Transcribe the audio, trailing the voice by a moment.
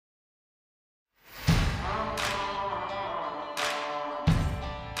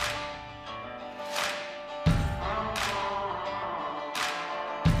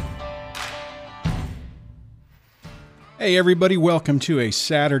Hey everybody, welcome to a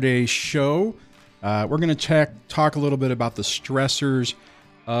Saturday show. We're going to talk a little bit about the stressors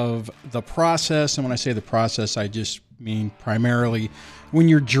of the process. And when I say the process, I just mean primarily when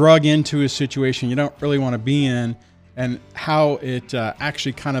you're drug into a situation you don't really want to be in and how it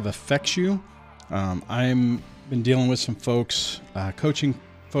actually kind of affects you. I've been dealing with some folks, coaching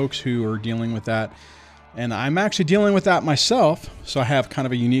folks who are dealing with that. And I'm actually dealing with that myself, so I have kind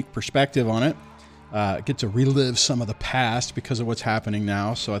of a unique perspective on it. Get to relive some of the past because of what's happening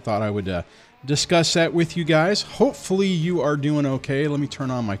now. So I thought I would discuss that with you guys. Hopefully you are doing okay. Let me turn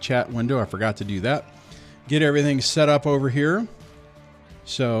on my chat window. I forgot to do that. Get everything set up over here.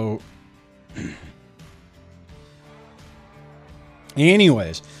 So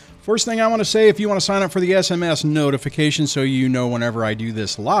anyways, first thing I want to say, if you want to sign up for the SMS notification so you know whenever I do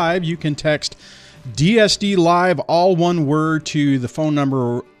this live, you can text DSD Live, all one word, to the phone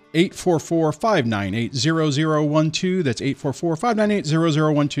number 844-598-0012. That's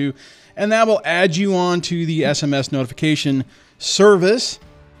 844-598-0012. And that will add you on to the SMS notification service.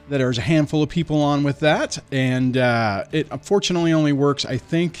 There's a handful of people on with that. And it unfortunately only works, I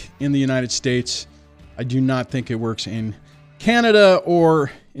think, in the United States. I do not think it works in Canada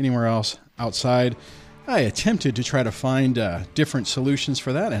or anywhere else outside. I attempted to try to find different solutions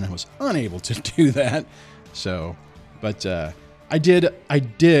for that, and I was unable to do that. So, but I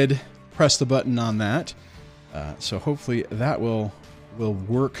did press the button on that. So hopefully that will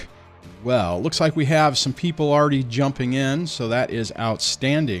work well. Looks like we have some people already jumping in, so that is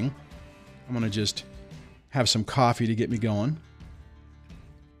outstanding. I'm going to just have some coffee to get me going.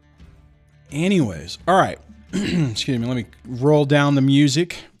 Anyways, all right. Excuse me. Let me roll down the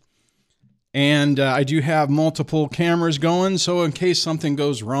music. And I do have multiple cameras going, so in case something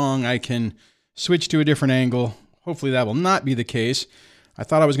goes wrong, I can switch to a different angle. Hopefully that will not be the case. I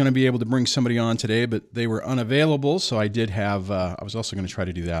thought I was going to be able to bring somebody on today, but they were unavailable, so I did have, I was also going to try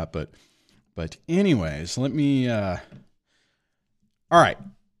to do that, but anyways, let me, all right,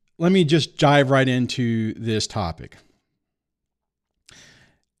 let me just dive right into this topic.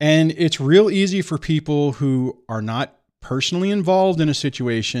 And it's real easy for people who are not personally involved in a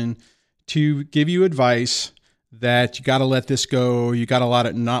situation to give you advice that you got to let this go. You got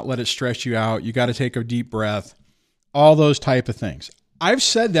to not let it stress you out. You got to take a deep breath, all those type of things. I've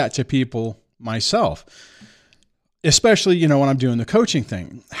said that to people myself, especially, when I'm doing the coaching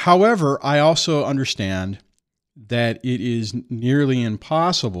thing. However, I also understand that it is nearly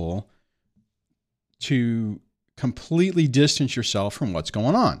impossible to completely distance yourself from what's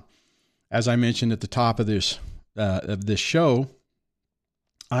going on. As I mentioned at the top of this show,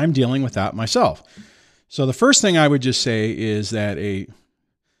 I'm dealing with that myself. So the first thing I would just say is that a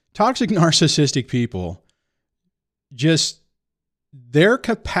toxic narcissistic people, just their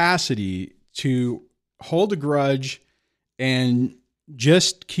capacity to hold a grudge and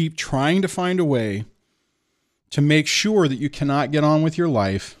just keep trying to find a way to make sure that you cannot get on with your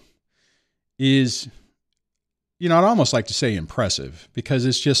life is, I'd almost like to say impressive, because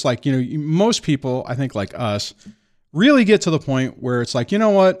it's just like, most people, I think like us, really get to the point where it's like, you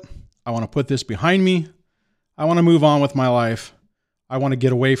know what? I want to put this behind me. I want to move on with my life. I want to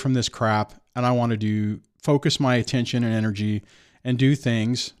get away from this crap, and I want to focus my attention and energy and do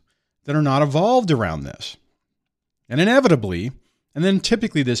things that are not evolved around this. And inevitably, and then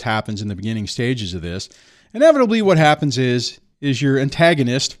typically this happens in the beginning stages of this, inevitably what happens is your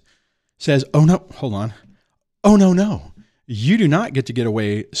antagonist says, oh no, hold on. Oh no, you do not get to get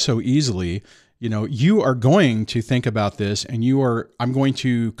away so easily. You are going to think about this, and I'm going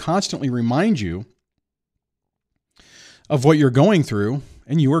to constantly remind you of what you're going through,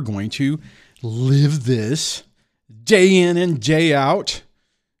 and you are going to live this day in and day out.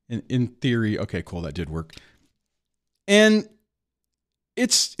 In theory, okay, cool, that did work. And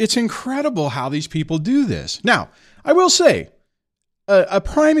it's incredible how these people do this. Now, I will say, a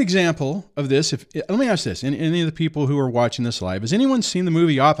prime example of this, let me ask this, any of the people who are watching this live, has anyone seen the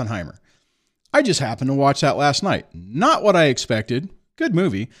movie Oppenheimer? I just happened to watch that last night. Not what I expected. Good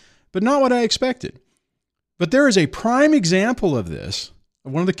movie, but not what I expected. But there is a prime example of this,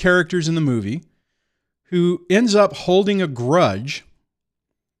 of one of the characters in the movie who ends up holding a grudge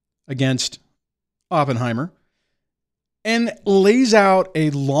against Oppenheimer and lays out a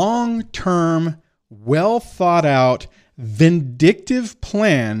long-term, well-thought-out, vindictive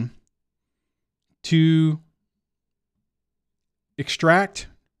plan to extract,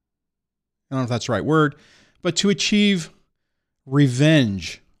 I don't know if that's the right word, but to achieve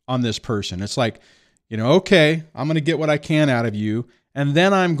revenge on this person. It's like, okay, I'm going to get what I can out of you, and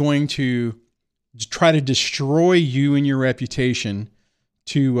then I'm going to try to destroy you and your reputation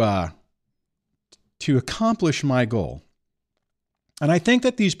to accomplish my goal. And I think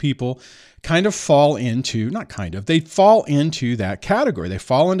that these people kind of fall into, not kind of, they fall into that category. They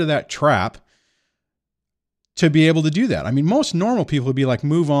fall into that trap to be able to do that. I mean, most normal people would be like,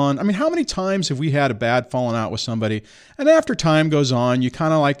 move on. I mean, how many times have we had a bad falling out with somebody? And after time goes on, you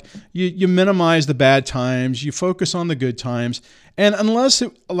kind of like, you minimize the bad times, you focus on the good times. And unless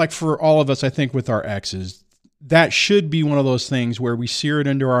it, like for all of us, I think with our exes, that should be one of those things where we sear it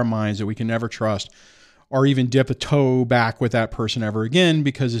into our minds that we can never trust or even dip a toe back with that person ever again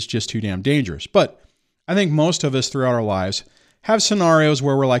because it's just too damn dangerous. But I think most of us throughout our lives have scenarios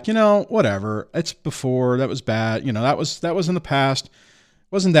where we're like, whatever, it's before, that was bad. That was in the past.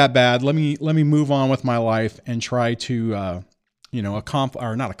 Wasn't that bad. Let me move on with my life and try to,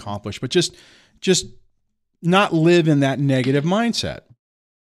 not accomplish, but just not live in that negative mindset.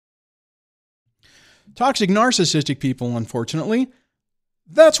 Toxic narcissistic people, unfortunately,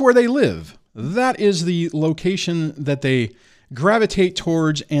 that's where they live. That is the location that they gravitate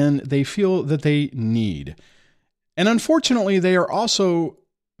towards and they feel that they need. And unfortunately, they are also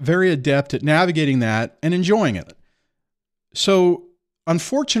very adept at navigating that and enjoying it. So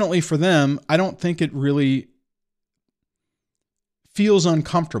unfortunately for them, I don't think it really feels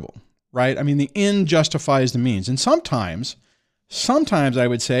uncomfortable, right? I mean, the end justifies the means. And sometimes I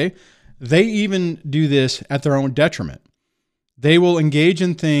would say, they even do this at their own detriment. They will engage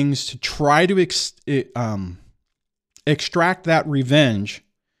in things to try to extract that revenge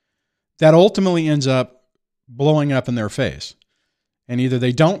that ultimately ends up blowing up in their face. And either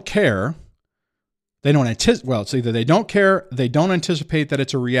they don't care, it's either they don't care, they don't anticipate that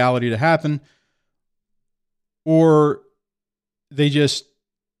it's a reality to happen, or they just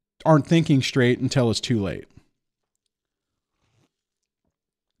aren't thinking straight until it's too late.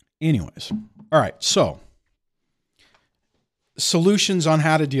 Anyways, all right, so solutions on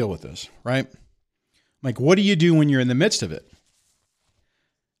how to deal with this, right? Like, what do you do when you're in the midst of it?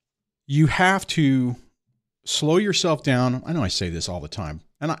 You have to slow yourself down. I know I say this all the time,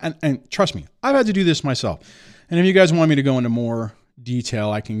 and trust me, I've had to do this myself. And if you guys want me to go into more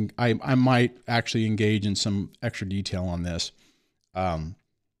detail, I might actually engage in some extra detail on this.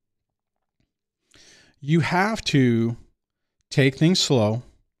 You have to take things slow,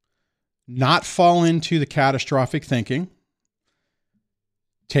 not fall into the catastrophic thinking,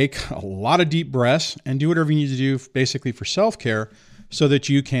 take a lot of deep breaths, and do whatever you need to do basically for self-care so that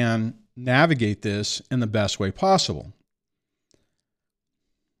you can navigate this in the best way possible.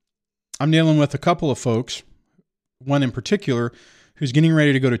 I'm dealing with a couple of folks, one in particular, who's getting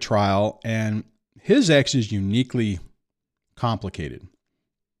ready to go to trial, and his ex is uniquely complicated.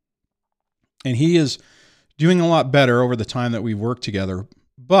 And he is doing a lot better over the time that we've worked together,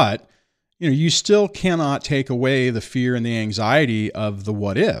 but you still cannot take away the fear and the anxiety of the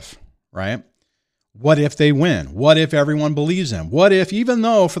what if, right? What if they win? What if everyone believes them? What if, even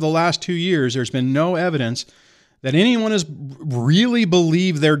though for the last 2 years there's been no evidence that anyone has really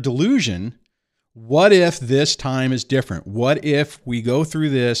believed their delusion, what if this time is different? What if we go through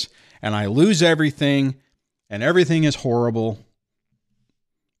this and I lose everything and everything is horrible?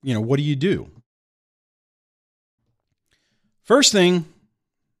 What do you do? First thing,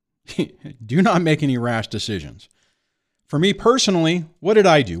 do not make any rash decisions. For me personally, what did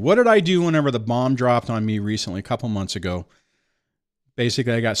I do? What did I do whenever the bomb dropped on me recently, a couple months ago?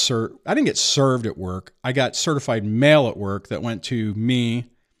 Basically, I didn't get served at work. I got certified mail at work that went to me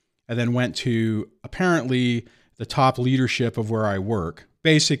and then went to apparently the top leadership of where I work,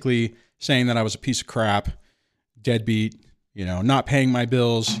 basically saying that I was a piece of crap, deadbeat, not paying my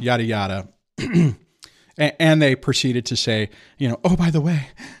bills, yada, yada. And they proceeded to say, oh, by the way,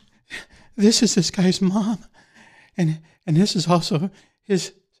 this is this guy's mom. And this is also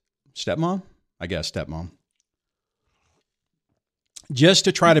his stepmom, I guess stepmom. Just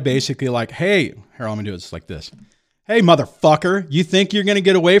to try to basically like, hey, here, I'm going to do it like this. Hey, motherfucker, you think you're going to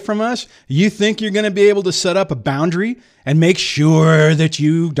get away from us? You think you're going to be able to set up a boundary and make sure that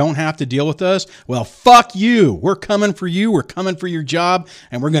you don't have to deal with us? Well, fuck you. We're coming for you. We're coming for your job,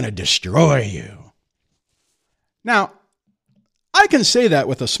 and we're going to destroy you. Now, I can say that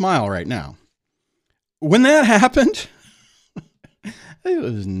with a smile right now. When that happened, it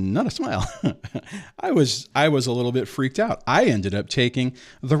was not a smile. I was a little bit freaked out. I ended up taking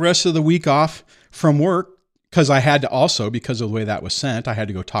the rest of the week off from work because I had to also, because of the way that was sent, I had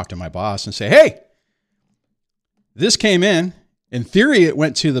to go talk to my boss and say, hey, this came in. In theory, it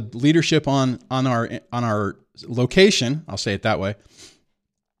went to the leadership on our location. I'll say it that way.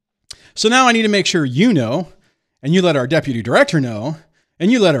 So now I need to make sure you know, and you let our deputy director know,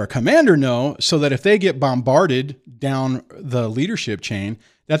 and you let our commander know, so that if they get bombarded down the leadership chain,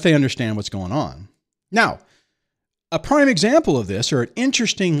 that they understand what's going on. Now, a prime example of this, or an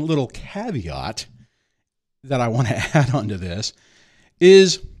interesting little caveat that I want to add onto this,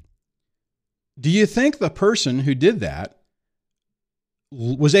 is, do you think the person who did that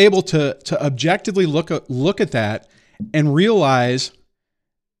was able to objectively look at that and realize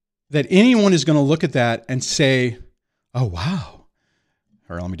that anyone is going to look at that and say, oh, wow.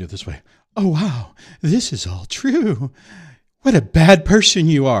 Or let me do it this way. Oh, wow, this is all true. What a bad person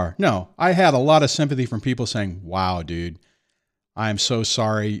you are. No, I had a lot of sympathy from people saying, wow, dude, I'm so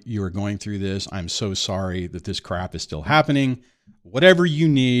sorry you are going through this. I'm so sorry that this crap is still happening. Whatever you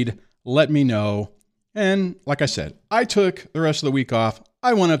need, let me know. And like I said, I took the rest of the week off.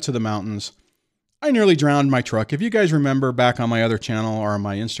 I went up to the mountains. I nearly drowned my truck. If you guys remember back on my other channel or on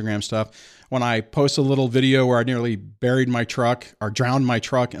my Instagram stuff, when I posted a little video where I nearly buried my truck or drowned my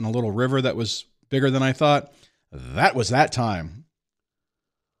truck in a little river that was bigger than I thought, that was that time.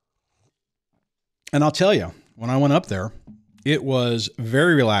 And I'll tell you, when I went up there, it was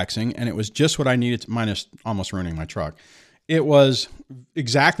very relaxing, and it was just what I needed, minus almost ruining my truck. It was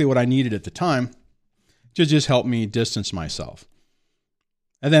exactly what I needed at the time to just help me distance myself.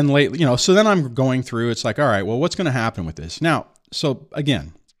 And then so then I'm going through, it's like, all right, well, what's going to happen with this? Now, so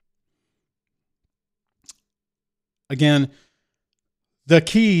again, the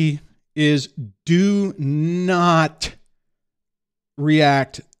key is do not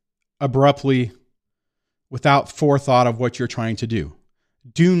react abruptly without forethought of what you're trying to do.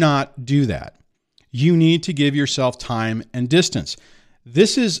 Do not do that. You need to give yourself time and distance.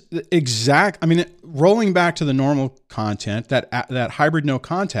 This is rolling back to the normal content, that hybrid no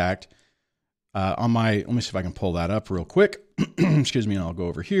contact let me see if I can pull that up real quick. Excuse me, and I'll go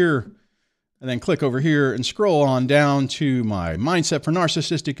over here and then click over here and scroll on down to my Mindset for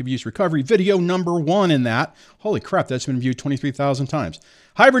Narcissistic Abuse Recovery video number 1 in that. Holy crap, that's been viewed 23,000 times.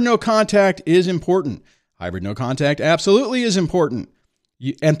 Hybrid no contact is important. Hybrid no contact absolutely is important.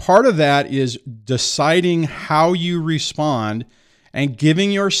 And part of that is deciding how you respond and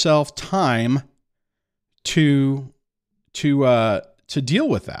giving yourself time to deal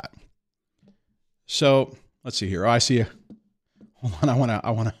with that. So let's see here. Oh, I see. Hold on.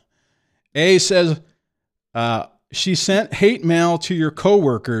 I want to. A says, she sent hate mail to your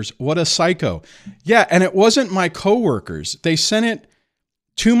coworkers. What a psycho. Yeah. And it wasn't my coworkers. They sent it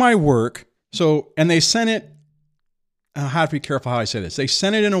to my work. And they sent it, I have to be careful how I say this. They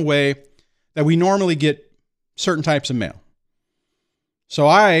sent it in a way that we normally get certain types of mail. So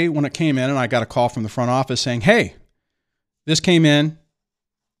when it came in, and I got a call from the front office saying, hey, this came in,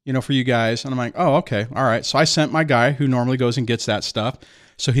 for you guys. And I'm like, oh, okay. All right. So I sent my guy who normally goes and gets that stuff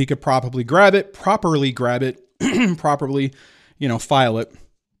so he could properly grab it, properly, file it.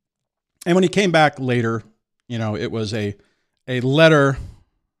 And when he came back later, it was a letter,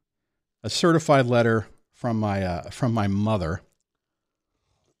 a certified letter from my mother,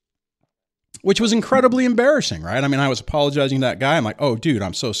 which was incredibly embarrassing, right? I mean, I was apologizing to that guy. I'm like, oh, dude,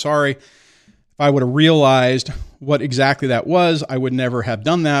 I'm so sorry. If I would have realized what exactly that was, I would never have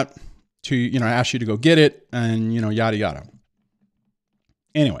done that to, ask you to go get it and, yada, yada.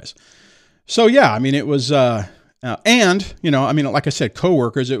 Anyways. So yeah, I mean, it was, like I said,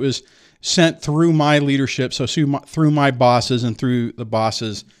 coworkers, it was sent through my leadership. So through my bosses and through the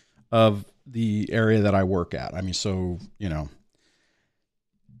bosses of the area that I work at. I mean, so,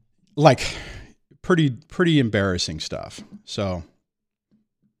 like pretty embarrassing stuff. So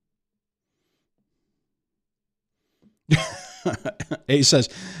A says,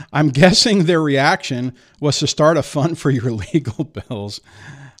 I'm guessing their reaction was to start a fund for your legal bills.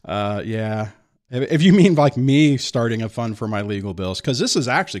 Yeah. If you mean like me starting a fund for my legal bills, because this is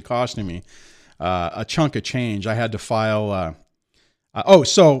actually costing me a chunk of change. I had to file.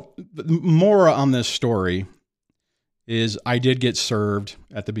 So more on this story is I did get served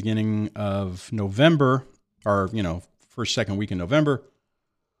at the beginning of November, or, first, second week in November.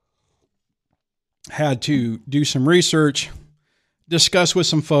 Had to do some research, discuss with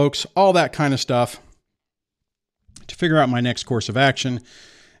some folks, all that kind of stuff to figure out my next course of action.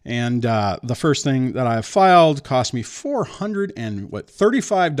 And the first thing that I filed cost me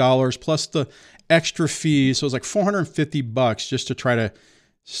 $435 plus the extra fees. So it was like $450 just to try to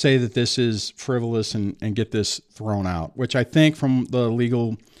say that this is frivolous and get this thrown out, which I think from the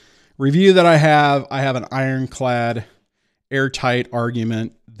legal review that I have an ironclad, airtight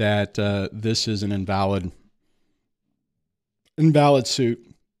argument that this is an invalid suit.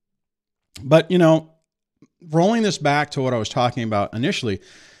 But, rolling this back to what I was talking about initially,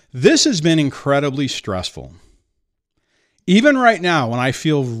 this has been incredibly stressful. Even right now, when I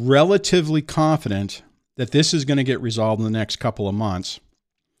feel relatively confident that this is going to get resolved in the next couple of months,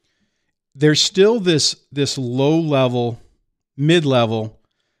 there's still this low level, mid-level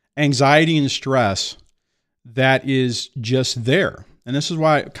anxiety and stress that is just there. And this is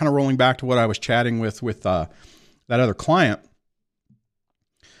why, kind of rolling back to what I was chatting with that other client,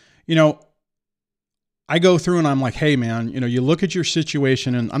 I go through and I'm like, hey man, you look at your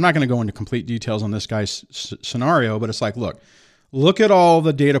situation, and I'm not going to go into complete details on this guy's scenario, but it's like, look at all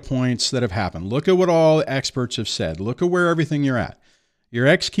the data points that have happened. Look at what all the experts have said. Look at where everything you're at. Your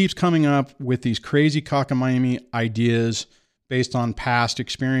ex keeps coming up with these crazy cockamamie ideas based on past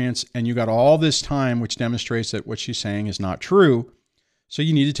experience, and you got all this time, which demonstrates that what she's saying is not true. So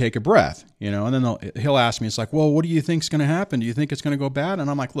you need to take a breath, and then he'll ask me, it's like, well, what do you think is going to happen? Do you think it's going to go bad? And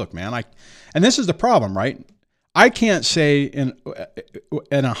I'm like, look, man, and this is the problem, right? I can't say in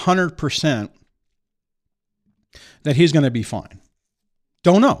 100% that he's going to be fine.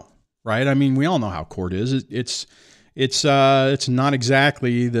 Don't know, right? I mean, we all know how court is. It's not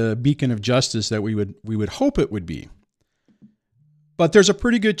exactly the beacon of justice that we would hope it would be. But there's a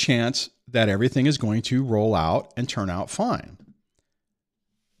pretty good chance that everything is going to roll out and turn out fine.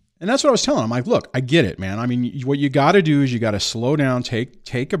 And that's what I was telling him. I'm like, look, I get it, man. I mean, what you got to do is you got to slow down,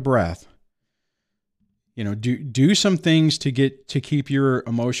 take a breath, do some things to keep your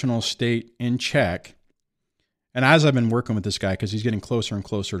emotional state in check. And as I've been working with this guy, because he's getting closer and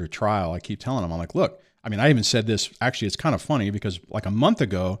closer to trial, I keep telling him, I'm like, look, I mean, I even said this, actually, it's kind of funny because like a month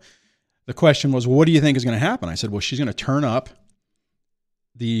ago, the question was, well, what do you think is going to happen? I said, well, she's going to turn up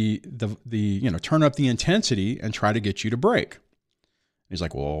turn up the intensity and try to get you to break. He's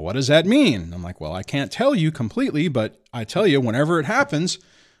like, well, what does that mean? I'm like, well, I can't tell you completely, but I tell you, whenever it happens,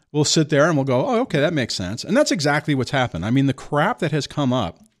 we'll sit there and we'll go, oh, okay, that makes sense. And that's exactly what's happened. I mean, the crap that has come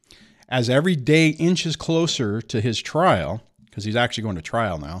up as every day inches closer to his trial, because he's actually going to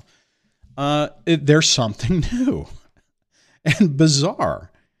trial now, there's something new and bizarre.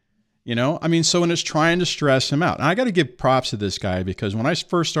 I mean, so when it's trying to stress him out, and I got to give props to this guy because when I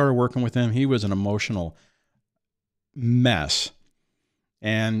first started working with him, he was an emotional mess.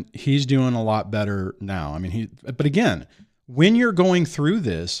 And he's doing a lot better now. I mean, but again, when you're going through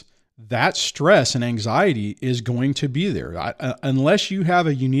this, that stress and anxiety is going to be there. Unless you have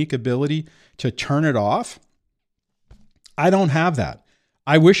a unique ability to turn it off, I don't have that.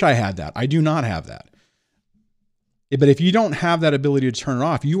 I wish I had that. I do not have that. But if you don't have that ability to turn it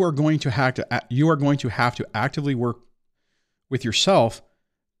off, you are going to have to actively work with yourself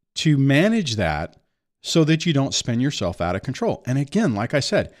to manage that so that you don't spin yourself out of control. And again, like I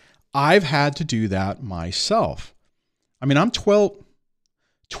said, I've had to do that myself. I mean, I'm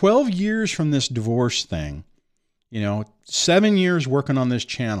 12 years from this divorce thing, 7 years working on this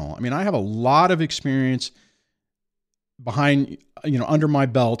channel. I mean, I have a lot of experience behind, under my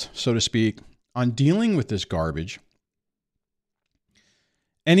belt, so to speak, on dealing with this garbage.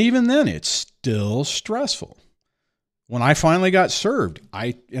 And even then, it's still stressful. When I finally got served,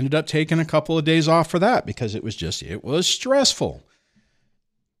 I ended up taking a couple of days off for that because it was stressful.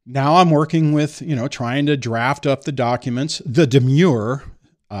 Now I'm working with, trying to draft up the documents, the demure,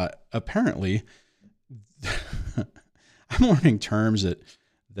 apparently. I'm learning terms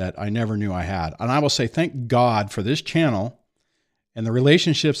that I never knew I had. And I will say, thank God for this channel and the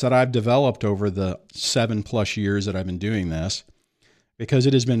relationships that I've developed over the 7+ years that I've been doing this, because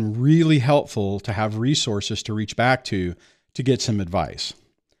it has been really helpful to have resources to reach back to get some advice.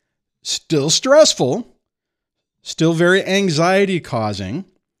 Still stressful, still very anxiety causing,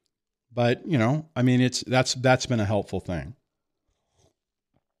 but I mean, that's been a helpful thing.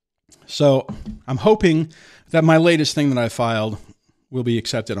 So I'm hoping that my latest thing that I filed will be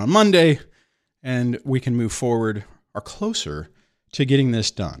accepted on Monday and we can move forward or closer to getting this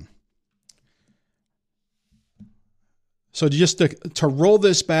done. So just to roll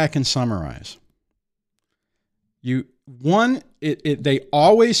this back and summarize, they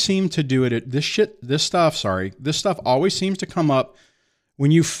always seem to do it. This stuff always seems to come up when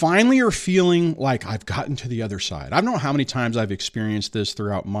you finally are feeling like I've gotten to the other side. I don't know how many times I've experienced this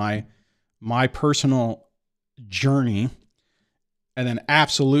throughout my personal journey, and then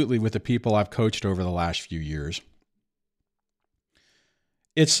absolutely with the people I've coached over the last few years.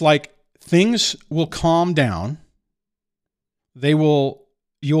 It's like things will calm down.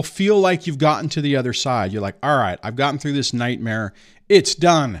 You'll feel like you've gotten to the other side. You're like, all right, I've gotten through this nightmare. It's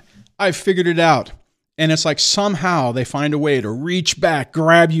done. I've figured it out. And it's like somehow they find a way to reach back,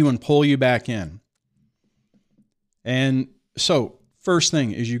 grab you, and pull you back in. And so first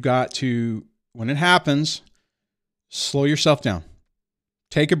thing is you got to, when it happens, slow yourself down.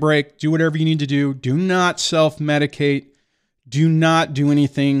 Take a break. Do whatever you need to do. Do not self-medicate. Do not do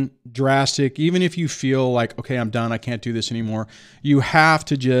anything drastic. Even if you feel like, okay, I'm done, I can't do this anymore. You have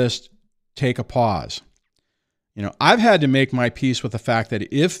to just take a pause. I've had to make my peace with the fact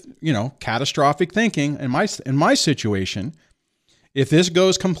that if, catastrophic thinking in my situation, if this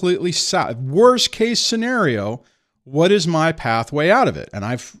goes completely south, worst case scenario, what is my pathway out of it? And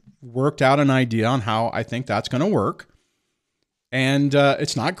I've worked out an idea on how I think that's going to work. And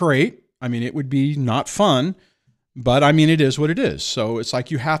it's not great. I mean, it would be not fun, but I mean, it is what it is. So it's like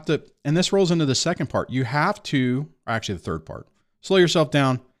you have to, and this rolls into the second part. You have to, or actually the third part, slow yourself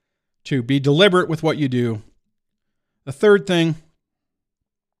down, to be deliberate with what you do. The third thing,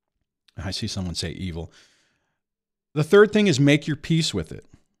 I see someone say evil. The third thing is make your peace with it.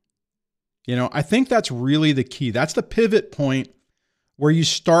 I think that's really the key. That's the pivot point where you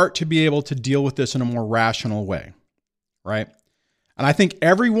start to be able to deal with this in a more rational way, right? And I think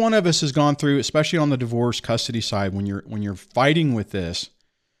every one of us has gone through, especially on the divorce custody side, when you're fighting with this,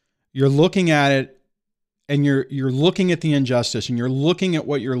 you're looking at it and you're looking at the injustice and you're looking at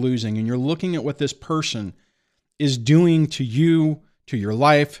what you're losing and you're looking at what this person is doing to you, to your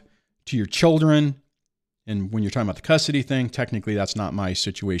life, to your children. And when you're talking about the custody thing, technically that's not my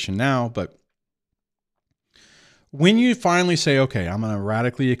situation now, but when you finally say, okay, I'm going to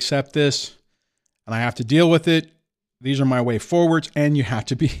radically accept this and I have to deal with it, these are my way forwards, and you have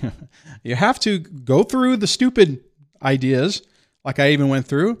to go through the stupid ideas like I even went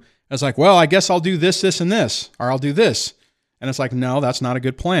through. It's like, well, I guess I'll do this, this, and this, or I'll do this. And it's like, no, that's not a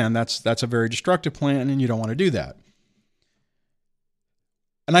good plan. That's a very destructive plan, and you don't want to do that.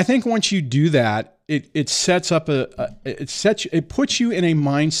 And I think once you do that, it sets up it puts you in a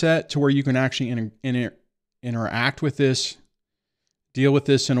mindset to where you can actually interact with this, deal with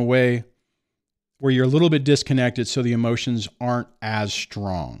this in a way where you're a little bit disconnected, so the emotions aren't as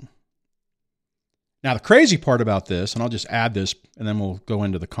strong. Now, the crazy part about this, and I'll just add this, and then we'll go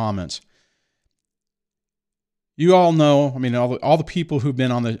into the comments. You all know, I mean, all the people who've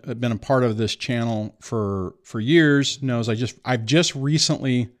been been a part of this channel for years knows I've just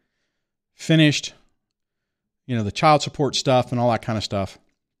recently finished, the child support stuff and all that kind of stuff.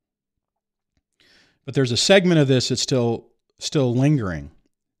 But there's a segment of this that's still lingering.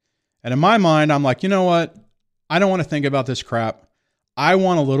 And in my mind, I'm like, you know what? I don't want to think about this crap. I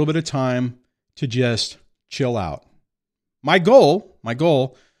want a little bit of time to just chill out. My goal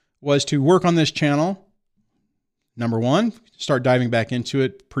was to work on this channel. Number one, start diving back into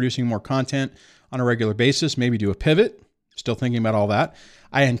it, producing more content on a regular basis, maybe do a pivot. Still thinking about all that.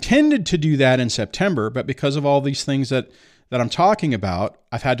 I intended to do that in September, but because of all these things that I'm talking about,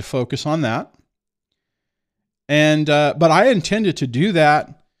 I've had to focus on that. And but I intended to do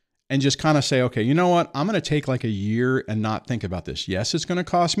that and just kind of say, okay, you know what? I'm going to take like a year and not think about this. Yes, it's going to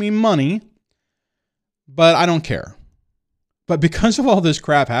cost me money, but I don't care. But because of all this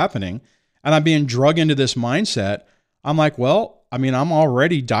crap happening and I'm being drug into this mindset, I'm like, well, I mean, I'm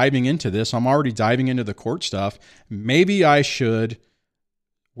already diving into this. I'm already diving into the court stuff. Maybe I should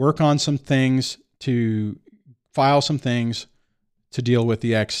work on some things, to file some things to deal with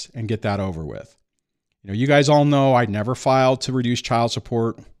the ex and get that over with. You guys all know I never filed to reduce child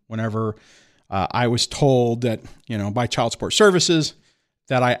support whenever I was told that, by Child Support Services,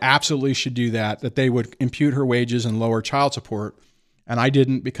 that I absolutely should do that they would impute her wages and lower child support. And I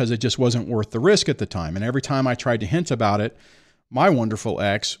didn't, because it just wasn't worth the risk at the time. And every time I tried to hint about it, my wonderful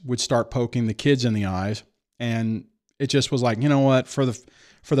ex would start poking the kids in the eyes. And it just was like, you know what, for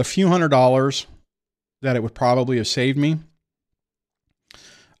the few $100s that it would probably have saved me,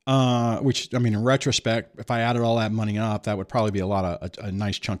 which, I mean, in retrospect, if I added all that money up, that would probably be a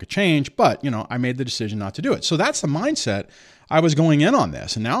nice chunk of change. But, I made the decision not to do it. So that's the mindset I was going in on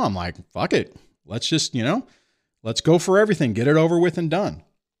this. And now I'm like, fuck it. Let's just, let's go for everything, get it over with and done.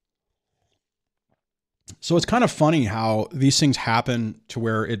 So it's kind of funny how these things happen to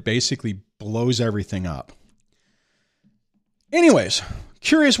where it basically blows everything up. Anyways,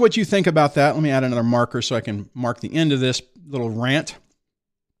 curious what you think about that. Let me add another marker so I can mark the end of this little rant.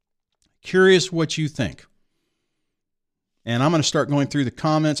 Curious what you think. And I'm going to start going through the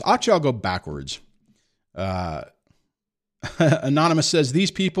comments. Actually, I'll go backwards. Anonymous says,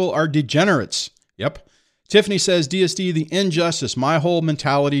 these people are degenerates. Yep. Tiffany says, DSD, the injustice, my whole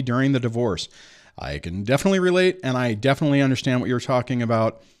mentality during the divorce. I can definitely relate, and I definitely understand what you're talking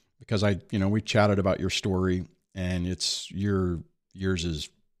about, because we chatted about your story, and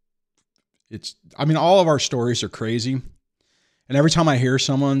all of our stories are crazy. And every time I hear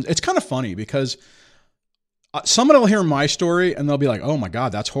someone, it's kind of funny, because someone will hear my story and they'll be like, oh my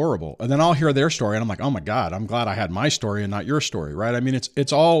God, that's horrible. And then I'll hear their story and I'm like, oh my God, I'm glad I had my story and not your story. Right. I mean,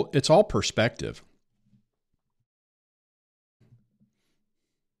 it's all perspective.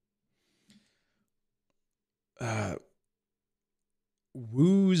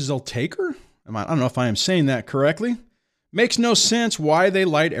 Woozeltaker? I don't know if I am saying that correctly. Makes no sense why they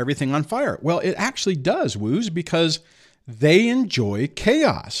light everything on fire. Well, it actually does, Woos, because they enjoy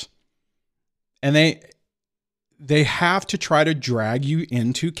chaos. And they have to try to drag you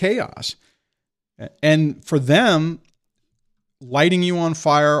into chaos. And for them, lighting you on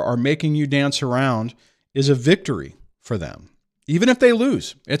fire or making you dance around is a victory for them. Even if they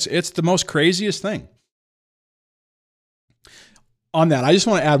lose, it's the most craziest thing. On that, I just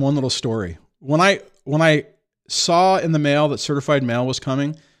want to add one little story. When I saw in the mail that certified mail was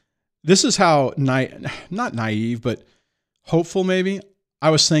coming, this is how not naive, but hopeful maybe. I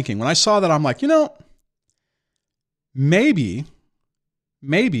was thinking when I saw that, I'm like, maybe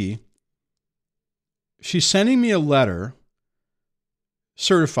she's sending me a letter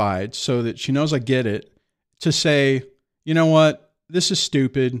certified so that she knows I get it, to say, you know what, this is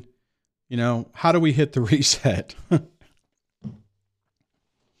stupid. How do we hit the reset?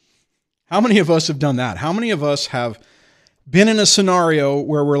 How many of us have done that? How many of us have been in a scenario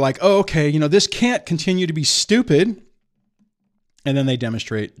where we're like, oh, okay, this can't continue to be stupid. And then they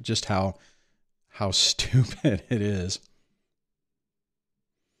demonstrate just how stupid it is.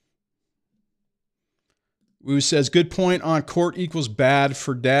 Wu says, good point on court equals bad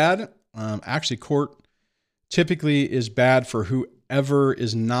for dad. Actually, court typically is bad for whoever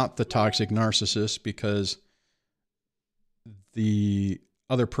is not the toxic narcissist, because the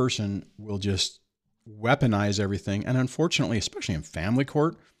other person will just weaponize everything. And unfortunately, especially in family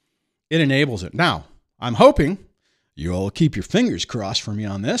court, it enables it. Now, I'm hoping you'll keep your fingers crossed for me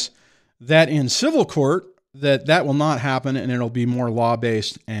on this, that in civil court, that will not happen and it'll be more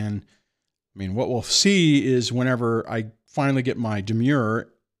law-based. And what we'll see is whenever I finally get my demurrer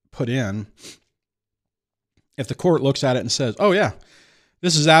put in, if the court looks at it and says, oh yeah,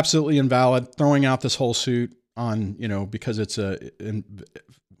 this is absolutely invalid, throwing out this whole suit on, because it's an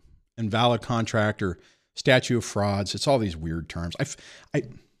invalid contract or statute of frauds. It's all these weird terms. I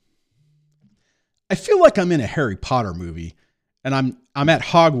feel like I'm in a Harry Potter movie and I'm at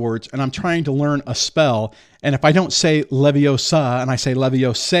Hogwarts and I'm trying to learn a spell. And if I don't say Leviosa and I say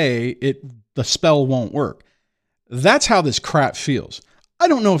Leviose, the spell won't work. That's how this crap feels. I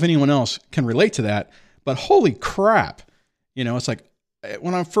don't know if anyone else can relate to that, but holy crap. It's like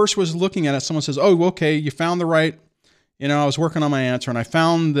when I first was looking at it, someone says, oh, okay, you found the right, I was working on my answer and I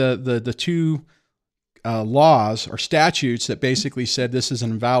found the two laws or statutes that basically said this is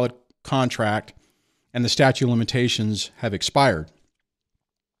an invalid contract and the statute of limitations have expired.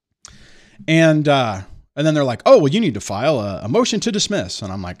 And then they're like, oh, well, you need to file a motion to dismiss.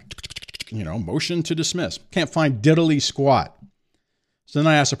 And I'm like, motion to dismiss. Can't find diddly squat. So then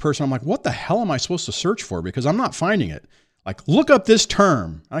I asked the person, I'm like, what the hell am I supposed to search for? Because I'm not finding it. Like, look up this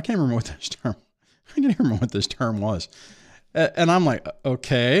term. I can't remember what this term was. And I'm like,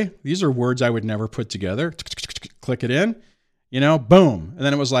 okay, these are words I would never put together. Click it in, boom. And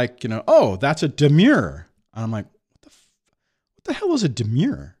then it was like, oh, that's a demurrer. And I'm like, what the hell is a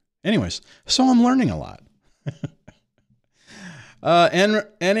demurrer? Anyways, so I'm learning a lot.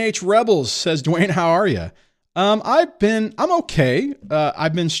 NH Rebels says, Dwayne, how are you? I'm okay.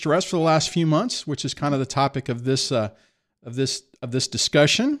 I've been stressed for the last few months, which is kind of the topic of this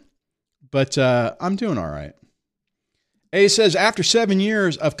discussion, but I'm doing all right. A says, after 7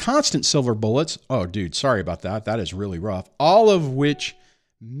 years of constant silver bullets, oh, dude, sorry about that. That is really rough. All of which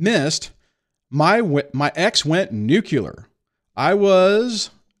missed, my ex went nuclear. I was,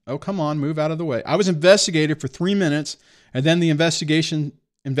 oh, come on, move out of the way. I was investigated for 3 minutes, and then the investigation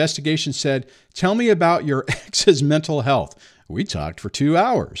said, tell me about your ex's mental health. We talked for 2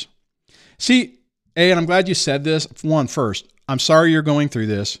 hours. See, A, and I'm glad you said this. First, I'm sorry you're going through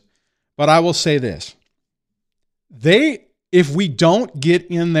this, but I will say this. If we don't get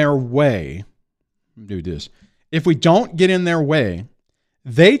in their way, if we don't get in their way,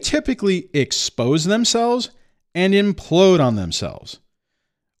 they typically expose themselves and implode on themselves.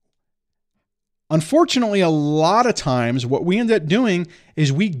 Unfortunately, a lot of times what we end up doing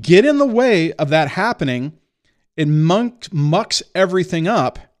is we get in the way of that happening. It mucks everything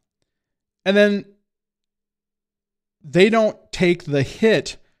up. And then they don't take the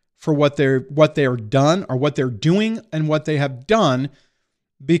hit for what they're done or what they're doing and what they have done,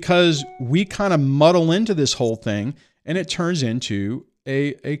 because we kind of muddle into this whole thing and it turns into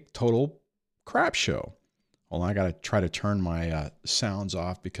a total crap show. Hold on, I got to try to turn my sounds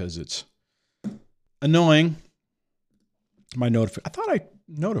off because it's annoying. I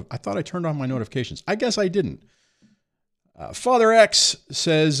thought I turned on my notifications. I guess I didn't. Father X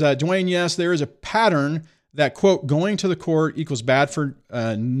says, Dwayne, yes, there is a pattern that, quote, going to the court equals bad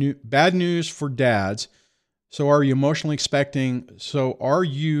news for dads. So are you emotionally expecting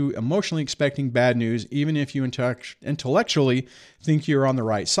bad news, even if you intellectually think you're on the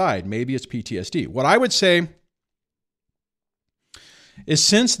right side? Maybe it's PTSD. What I would say is,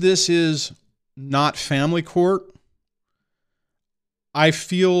 since this is not family court, I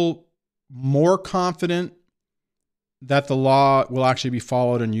feel more confident that the law will actually be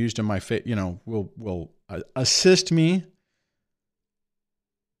followed and used in my favor, will assist me.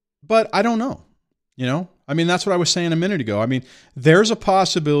 But I don't know, I mean, that's what I was saying a minute ago. I mean, there's a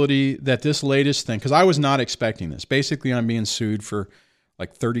possibility that this latest thing, because I was not expecting this. Basically, I'm being sued for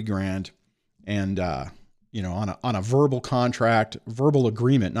like 30 grand and, on a verbal contract, verbal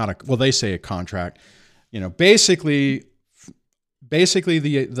agreement, they say a contract, basically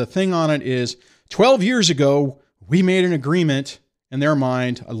the thing on it is 12 years ago, we made an agreement in their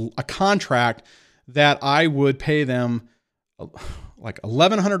mind, a contract that I would pay them like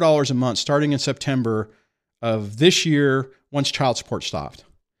 $1,100 a month starting in September of this year once child support stopped,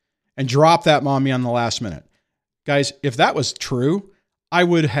 and drop that on me on the last minute. Guys, if that was true, I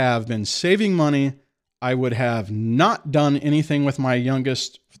would have been saving money. I would have not done anything with my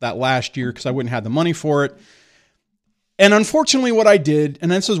youngest that last year because I wouldn't have the money for it. And unfortunately, what I did,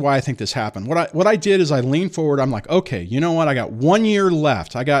 and this is why I think this happened, what I did is I leaned forward. I'm like, okay, you know what? I got 1 year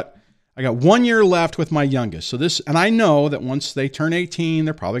left. I got 1 year left with my youngest. And I know that once they turn 18,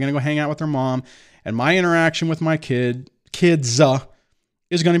 they're probably going to go hang out with their mom. And my interaction with my kids is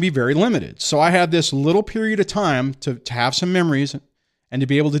going to be very limited. So I had this little period of time to have some memories and to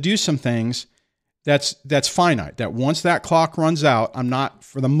be able to do some things that's finite. That once that clock runs out,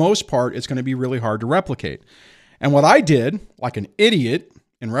 for the most part, it's going to be really hard to replicate. And what I did, like an idiot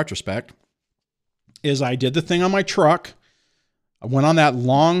in retrospect, is I did the thing on my truck. I went on that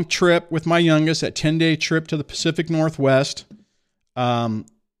long trip with my youngest, that 10-day trip to the Pacific Northwest, dumped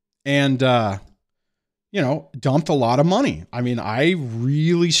a lot of money. I mean, I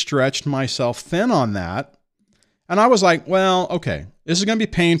really stretched myself thin on that. And I was like, well, okay, this is going to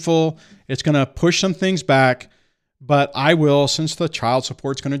be painful. It's going to push some things back, but I will, since the child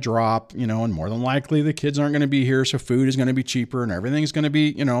support's going to drop, and more than likely the kids aren't going to be here. So food is going to be cheaper and everything's going to be,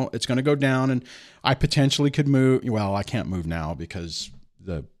 it's going to go down, and I potentially could move. Well, I can't move now because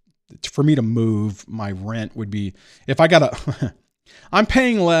for me to move, my rent would be, I'm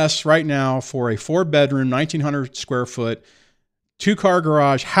paying less right now for a 4-bedroom, 1,900 square foot, 2-car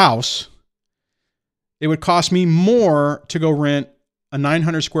garage house. It would cost me more to go rent a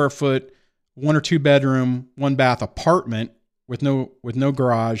 900 square foot, 1 or 2 bedroom, 1 bath apartment with no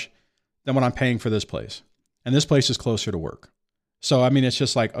garage than what I'm paying for this place. And this place is closer to work. So, I mean, it's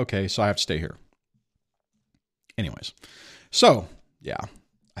just like, okay, so I have to stay here. Anyways. So, yeah.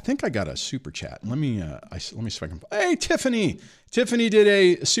 I think I got a super chat. Let me see if I can. Hey, Tiffany. Tiffany did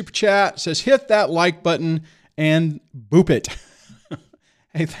a super chat. Says, hit that like button and boop it.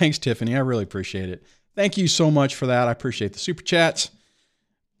 Hey, thanks, Tiffany. I really appreciate it. Thank you so much for that. I appreciate the super chats.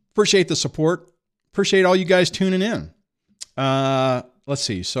 Appreciate the support. Appreciate all you guys tuning in. Let's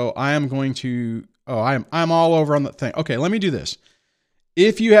see. So I am going to, I'm all over on the thing. Okay, let me do this.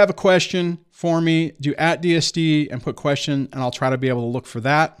 If you have a question for me, do @DSD and put question, and I'll try to be able to look for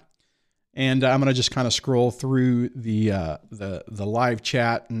that. And I'm going to just kind of scroll through the live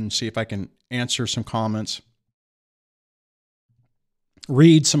chat and see if I can answer some comments,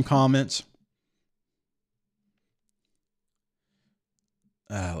 read some comments.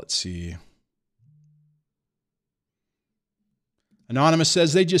 Let's see. Anonymous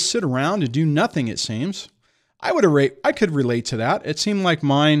says they just sit around and do nothing, it seems. I could relate to that. It seemed like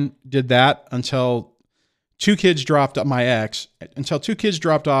mine did that until 2 kids dropped off, my ex, until 2 kids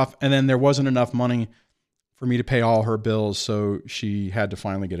dropped off, and then there wasn't enough money for me to pay all her bills, so she had to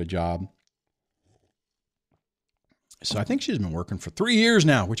finally get a job. So I think she's been working for 3 years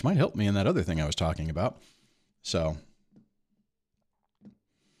now, which might help me in that other thing I was talking about. So,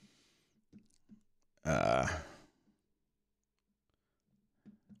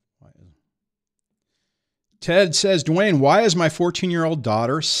 Ted says, Dwayne, why is my 14-year-old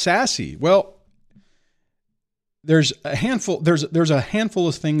daughter sassy? Well, there's a handful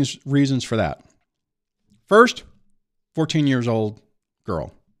of reasons for that. First, 14 years old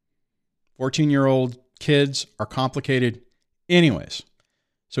girl. 14-year-old kids are complicated anyways.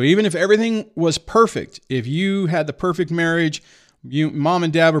 So even if everything was perfect, if you had the perfect marriage, mom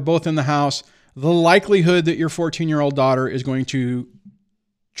and dad were both in the house, the likelihood that your 14-year-old daughter is going to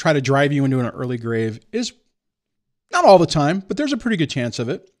try to drive you into an early grave is not all the time, but there's a pretty good chance of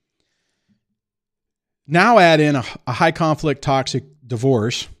it. Now add in a high conflict, toxic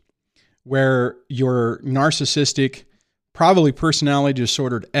divorce where your narcissistic, probably personality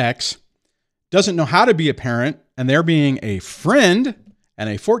disordered ex doesn't know how to be a parent, and they're being a friend, and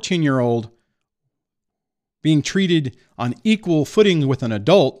a 14-year-old being treated on equal footing with an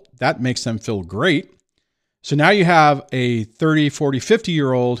adult, that makes them feel great. So now you have a 30, 40,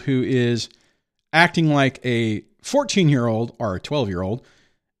 50-year-old who is acting like a 14-year-old or a 12-year-old,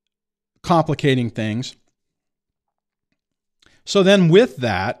 complicating things. So then with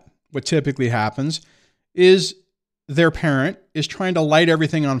that, what typically happens is their parent is trying to light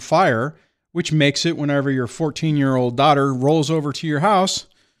everything on fire, which makes it whenever your 14-year-old daughter rolls over to your house,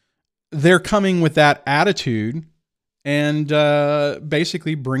 they're coming with that attitude and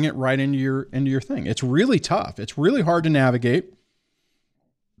basically bring it right into your thing. It's really tough. It's really hard to navigate.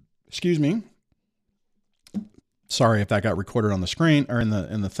 Excuse me. Sorry if that got recorded on the screen or in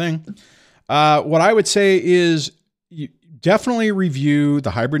the thing. What I would say is you definitely review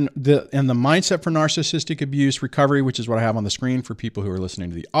the hybrid and the mindset for narcissistic abuse recovery, which is what I have on the screen for people who are listening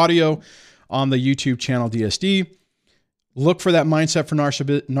to the audio on the YouTube channel DSD. Look for that mindset for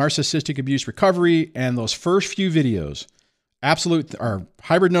narcissistic abuse recovery and those first few videos. Absolute or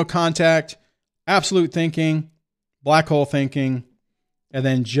hybrid no contact, absolute thinking, black hole thinking, and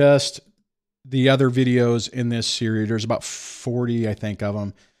then just the other videos in this series. There's about 40, I think, of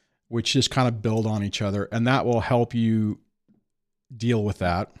them, which just kind of build on each other, and that will help you deal with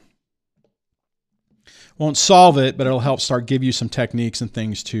that. Won't solve it, but it'll help start give you some techniques and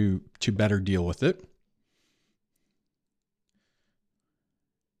things to better deal with it.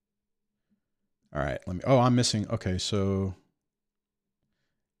 All right, I'm missing. Okay, so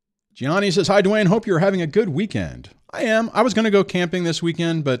Gianni says, hi, Dwayne. Hope you're having a good weekend. I am. I was going to go camping this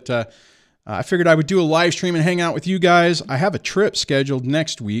weekend, but I figured I would do a live stream and hang out with you guys. I have a trip scheduled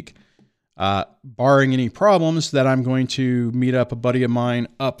next week, barring any problems, that I'm going to meet up a buddy of mine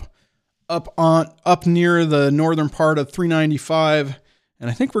up near the northern part of 395. And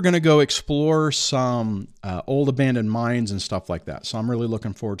I think we're going to go explore some old abandoned mines and stuff like that. So I'm really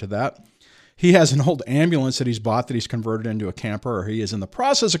looking forward to that. He has an old ambulance that he's bought that he's converted into a camper, or he is in the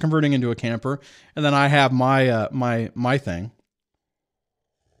process of converting into a camper. And then I have my thing.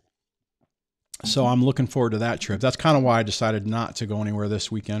 So I'm looking forward to that trip. That's kind of why I decided not to go anywhere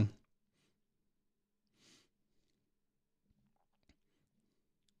this weekend.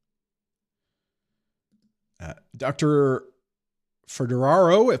 Dr.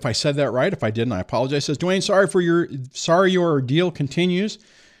 Federaro, if I said that right, if I didn't, I apologize. Says, Dwayne, sorry your ordeal continues.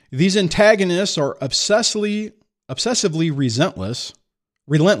 These antagonists are obsessively relentless.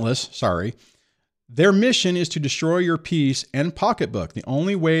 Their mission is to destroy your peace and pocketbook. The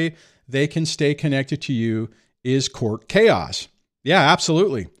only way they can stay connected to you is court chaos. Yeah,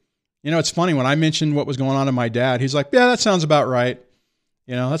 absolutely. You know, it's funny when I mentioned what was going on to my dad, he's like, yeah, that sounds about right.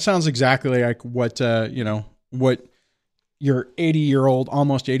 You know, that sounds exactly like what your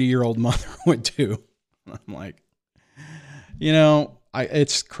almost 80-year-old mother would do. I'm like,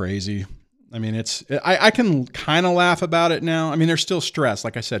 it's crazy. I mean, I can kind of laugh about it now. I mean, there's still stress.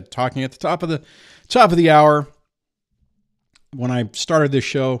 Like I said, talking at the top of the hour, when I started this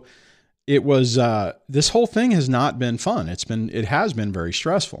show, it was, this whole thing has not been fun. It has been very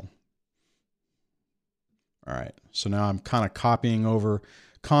stressful. All right. So now I'm kind of copying over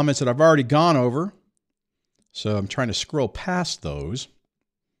comments that I've already gone over. So I'm trying to scroll past those.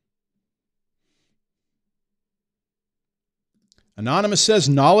 Anonymous says,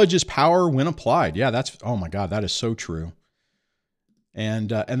 knowledge is power when applied. Yeah, oh my God, that is so true. And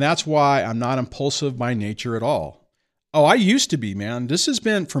that's why I'm not impulsive by nature at all. Oh, I used to be, man. This has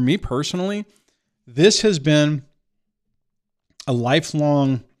been, for me personally, this has been a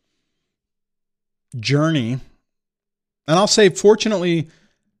lifelong journey. And I'll say, fortunately,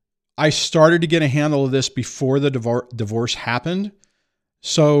 I started to get a handle of this before the divorce happened.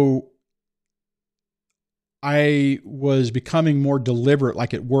 So I was becoming more deliberate,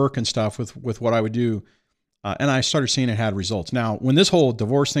 like at work and stuff, with what I would do. And I started seeing it had results. Now, when this whole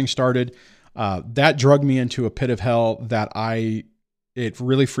divorce thing started, that drugged me into a pit of hell that it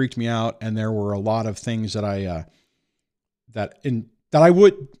really freaked me out. And there were a lot of things that I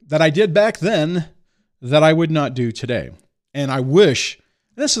did back then that I would not do today. And I wish,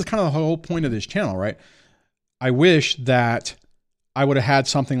 and this is kind of the whole point of this channel, right? I wish that I would have had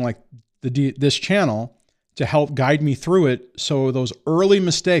something like this channel to help guide me through it. So those early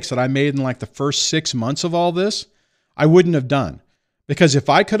mistakes that I made in like the first 6 months of all this, I wouldn't have done. Because if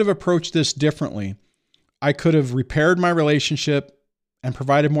I could have approached this differently, I could have repaired my relationship and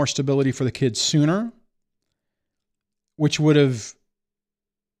provided more stability for the kids sooner, which would have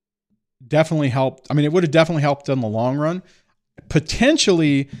definitely helped. I mean, it would have definitely helped in the long run.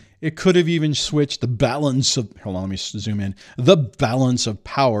 Potentially, it could have even switched the balance of, hold on, let me zoom in, the balance of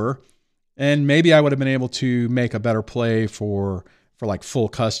power And maybe I would have been able to make a better play for like full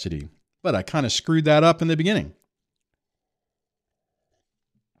custody. But I kind of screwed that up in the beginning.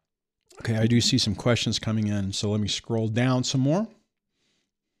 Okay, I do see some questions coming in, so let me scroll down some more.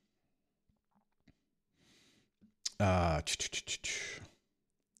 Oh,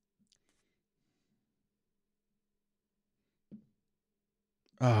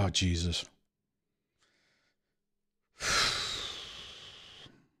 Jesus.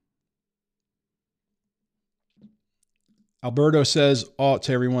 Alberto says, to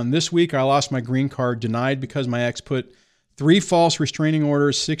everyone, this week I lost my green card denied because my ex put 3 false restraining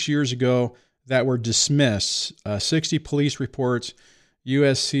orders 6 years ago that were dismissed. 60 police reports.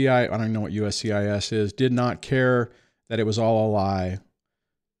 USCI, I don't even know what USCIS is, did not care that it was all a lie.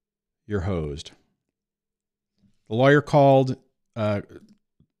 You're hosed. The lawyer called it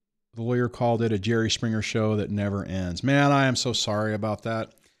a Jerry Springer show that never ends. Man, I am so sorry about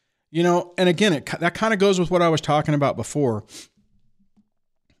that. You know, and again, that kind of goes with what I was talking about before,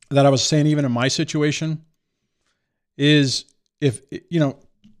 that I was saying even in my situation, is if, you know,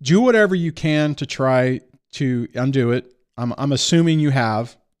 do whatever you can to try to undo it. I'm assuming you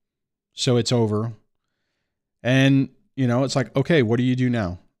have, so it's over. And, you know, it's like, okay, what do you do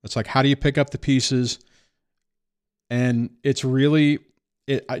now? It's like, how do you pick up the pieces? And it's really,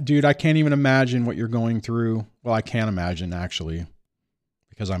 dude, I can't even imagine what you're going through. Well, I can't imagine actually,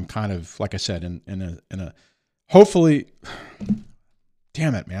 because I'm kind of, like I said, in a hopefully,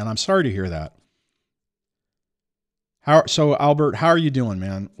 damn it, man. I'm sorry to hear that. So Albert, how are you doing,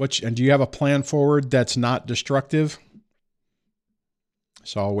 man? And do you have a plan forward that's not destructive?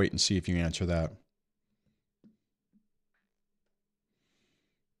 So I'll wait and see if you answer that.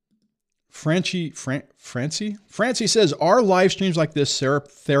 Francie says, are live streams like this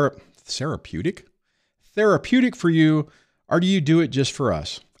therapeutic for you, or do you do it just for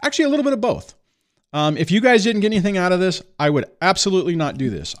us? Actually, a little bit of both. If you guys didn't get anything out of this, I would absolutely not do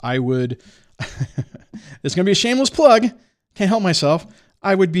this. I would, it's going to be a shameless plug. Can't help myself.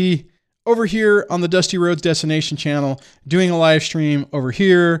 I would be over here on the Dusty Roads Destination channel, doing a live stream over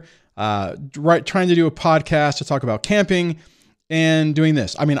here, trying to do a podcast to talk about camping and doing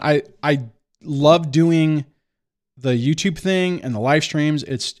this. I mean, I love doing the YouTube thing and the live streams.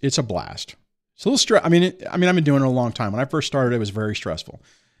 It's a blast. It's a little stress. I mean, I've been doing it a long time. When I first started, it was very stressful.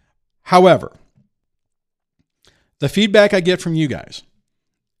 However, the feedback I get from you guys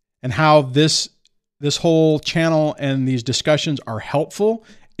and how this whole channel and these discussions are helpful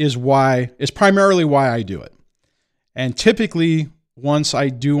is primarily why I do it. And typically, once I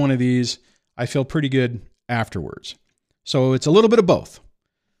do one of these, I feel pretty good afterwards. So it's a little bit of both.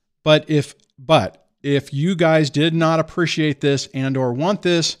 But if you guys did not appreciate this and or want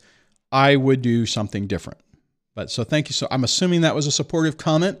this, I would do something different. But so thank you. So I'm assuming that was a supportive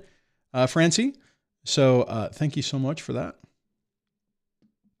comment, Francie. So thank you so much for that.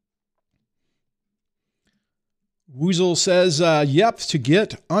 Woozle says, yep, to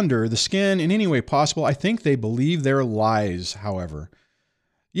get under the skin in any way possible. I think they believe their lies, however.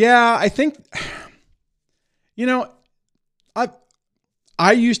 Yeah, I think, you know,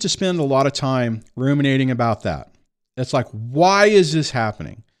 I used to spend a lot of time ruminating about that. It's like, why is this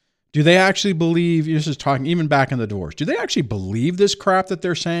happening? Do they actually believe, this is talking even back in the divorce, do they actually believe this crap that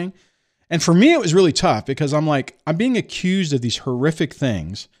they're saying? And for me, it was really tough because I'm like, I'm being accused of these horrific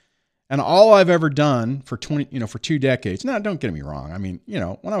things. And all I've ever done for 2 decades. Now, don't get me wrong. I mean, you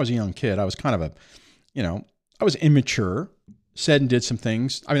know, when I was a young kid, I was kind of I was immature, said and did some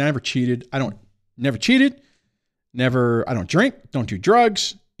things. I mean, I never cheated. Never cheated. I don't drink, don't do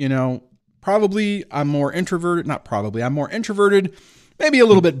drugs. You know, I'm more introverted, maybe a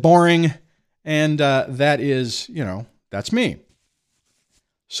little bit boring. And that is, you know, that's me.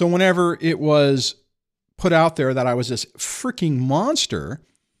 So whenever it was put out there that I was this freaking monster,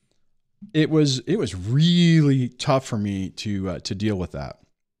 it was really tough for me to deal with that.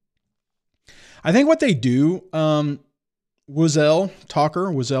 I think what they do, Wazelle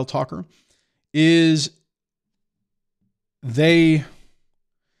Talker, is they,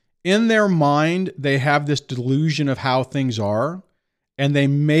 in their mind, they have this delusion of how things are, and they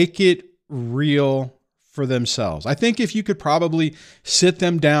make it real for themselves. I think if you could probably sit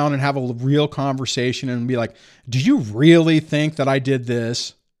them down and have a real conversation and be like, do you really think that I did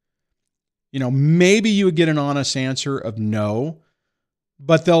this? You know, maybe you would get an honest answer of no,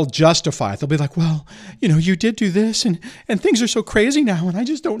 but they'll justify it. They'll be like, well, you know, you did do this and things are so crazy now and I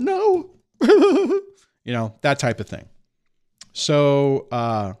just don't know. You know, that type of thing. So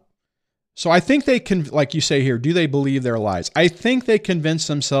I think they can, like you say here, do they believe their lies? I think they convince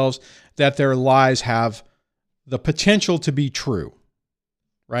themselves that their lies have the potential to be true,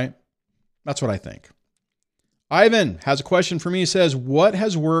 right? That's what I think. Ivan has a question for me. He says, what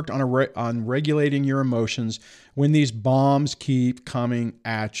has worked on regulating your emotions when these bombs keep coming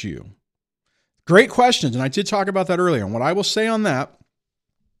at you? Great questions. And I did talk about that earlier. And what I will say on that,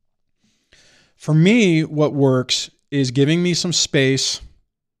 for me, what works is giving me some space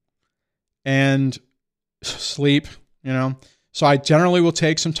and sleep, So I generally will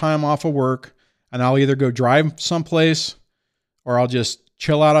take some time off of work and I'll either go drive someplace or I'll just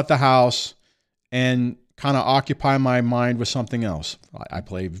chill out at the house and kind of occupy my mind with something else. I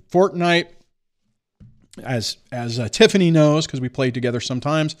play Fortnite, as Tiffany knows, because we play together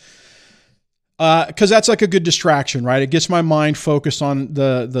sometimes. Because that's like a good distraction, right? It gets my mind focused on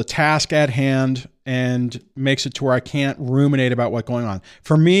the task at hand and makes it to where I can't ruminate about what's going on.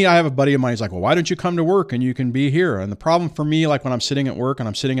 For me, I have a buddy of mine who's like, well, why don't you come to work and you can be here? And the problem for me, like when I'm sitting at work and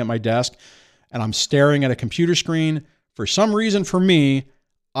I'm sitting at my desk and I'm staring at a computer screen, for some reason for me,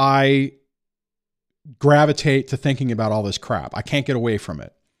 I gravitate to thinking about all this crap. I can't get away from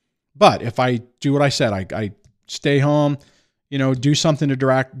it. But if I do what I said, I stay home, do something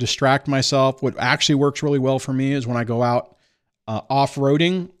to distract myself. What actually works really well for me is when I go out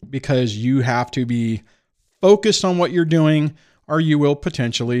off-roading, because you have to be focused on what you're doing or you will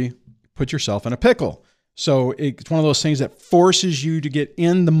potentially put yourself in a pickle. So it's one of those things that forces you to get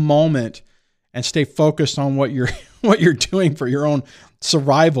in the moment and stay focused on what you're doing for your own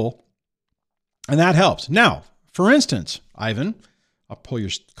survival. And that helps. Now, for instance, Ivan, I'll pull your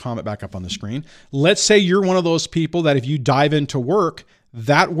comment back up on the screen. Let's say you're one of those people that if you dive into work,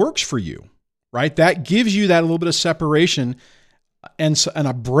 that works for you, right? That gives you that little bit of separation and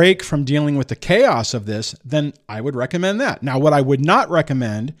a break from dealing with the chaos of this. Then I would recommend that. Now, what I would not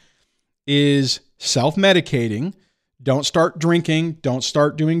recommend is self-medicating. Don't start drinking. Don't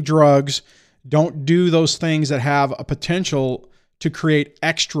start doing drugs. Don't do those things that have a potential to create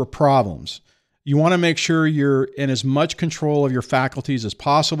extra problems. You want to make sure you're in as much control of your faculties as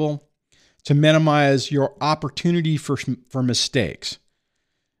possible to minimize your opportunity for mistakes.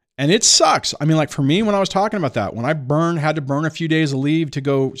 And it sucks. I mean, like for me, when I was talking about that, when I had to burn a few days of leave to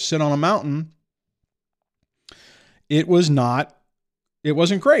go sit on a mountain, it wasn't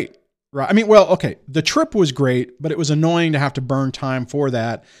great. Right. I mean, well, okay, the trip was great, but it was annoying to have to burn time for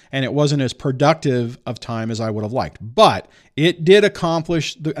that. And it wasn't as productive of time as I would have liked, but it did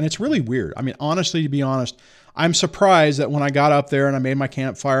accomplish, and it's really weird. I mean, honestly, to be honest, I'm surprised that when I got up there and I made my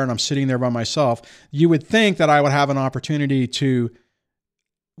campfire and I'm sitting there by myself, you would think that I would have an opportunity to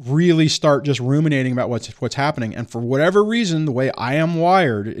really start just ruminating about what's happening. And for whatever reason, the way I am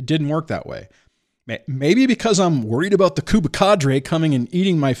wired, it didn't work that way. Maybe because I'm worried about the Cuba cadre coming and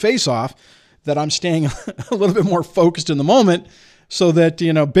eating my face off, that I'm staying a little bit more focused in the moment so that,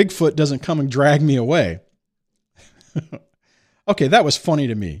 Bigfoot doesn't come and drag me away. Okay, that was funny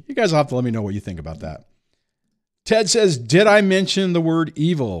to me. You guys will have to let me know what you think about that. Ted says, did I mention the word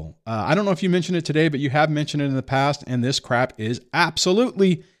evil? I don't know if you mentioned it today, but you have mentioned it in the past, and this crap is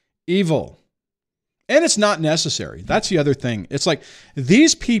absolutely evil. And it's not necessary. That's the other thing. It's like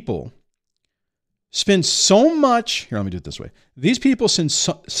these people spend so much, here, let me do it this way. These people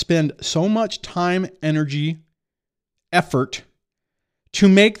spend so much time, energy, effort to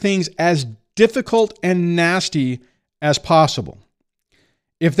make things as difficult and nasty as possible.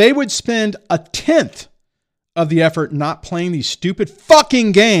 If they would spend 1/10 of the effort not playing these stupid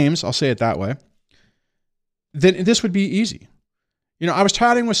fucking games, I'll say it that way, then this would be easy. I was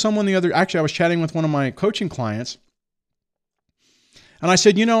chatting with someone I was chatting with one of my coaching clients, and I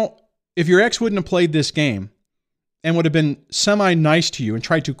said, if your ex wouldn't have played this game and would have been semi-nice to you and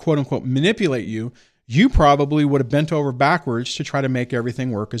tried to quote unquote manipulate you, you probably would have bent over backwards to try to make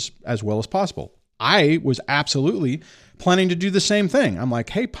everything work as well as possible. I was absolutely planning to do the same thing. I'm like,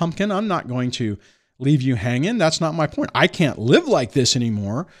 hey, pumpkin, I'm not going to leave you hanging. That's not my point. I can't live like this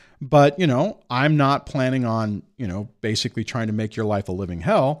anymore, but I'm not planning on, basically trying to make your life a living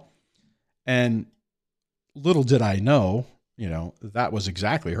hell. And little did I know, that was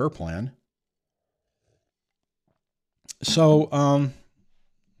exactly her plan. So,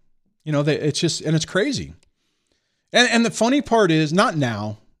 it's just, and it's crazy. And the funny part is not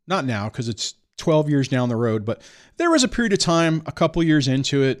now, because it's 12 years down the road, but there was a period of time, a couple years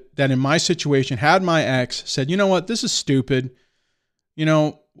into it, that in my situation had my ex said, you know what, this is stupid.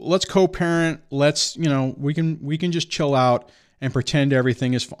 Let's co-parent. Let's, we can just chill out and pretend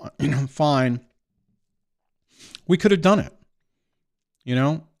everything is fine. We could have done it.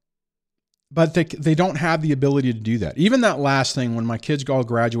 But they don't have the ability to do that. Even that last thing, when my kids all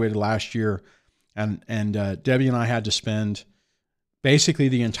graduated last year, and Debbie and I had to spend basically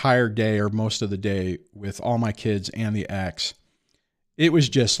the entire day or most of the day with all my kids and the ex. it was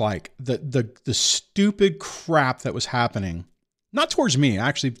just like the stupid crap that was happening. Not towards me.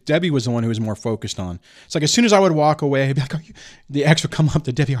 Actually, Debbie was the one who was more focused on. It's like as soon as I would walk away, I'd be like, the ex would come up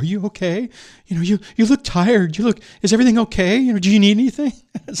to Debbie, "Are you okay? You look tired. Is everything okay? Do you need anything?"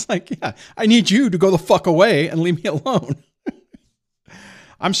 It's like, yeah, I need you to go the fuck away and leave me alone.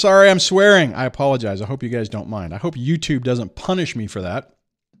 I'm sorry, I'm swearing. I apologize. I hope you guys don't mind. I hope YouTube doesn't punish me for that.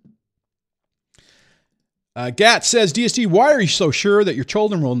 Gat says, DSD, why are you so sure that your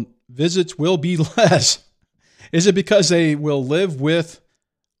children visits will be less? Is it because they will live with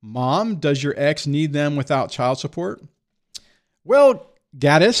mom? Does your ex need them without child support? Well,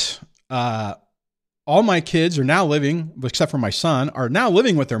 Gaddis, all my kids are now living, except for my son, are now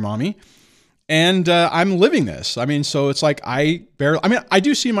living with their mommy. And I'm living this. I mean, so it's like I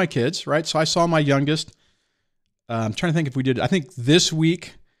do see my kids, right? So I saw my youngest. I'm trying to think if we did. I think this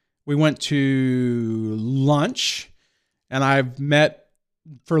week we went to lunch, and I've met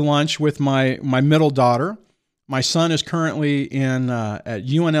for lunch with my middle daughter. My son is currently at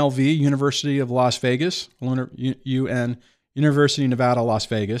UNLV, University of Las Vegas, UN, University of Nevada, Las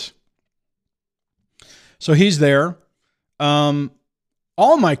Vegas. So he's there.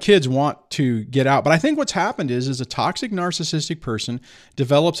 All my kids want to get out, but I think what's happened is a toxic narcissistic person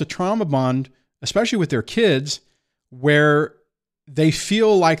develops a trauma bond, especially with their kids, where they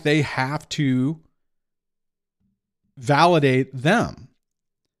feel like they have to validate them.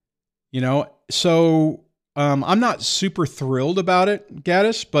 So I'm not super thrilled about it,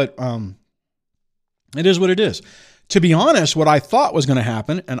 Gaddis, but it is what it is. To be honest, what I thought was going to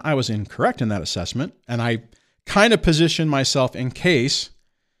happen, and I was incorrect in that assessment, and I kind of positioned myself in case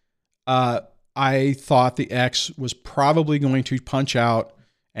I thought the ex was probably going to punch out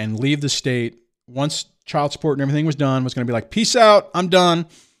and leave the state once child support and everything was done, was going to be like, peace out, I'm done.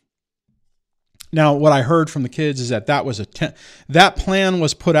 Now, what I heard from the kids is that that plan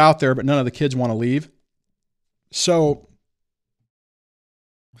was put out there, but none of the kids want to leave. So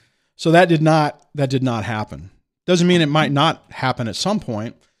that did not happen. Doesn't mean it might not happen at some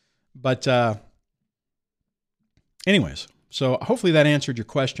point, but anyways, so hopefully that answered your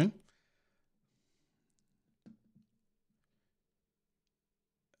question.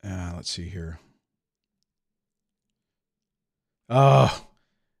 Let's see here.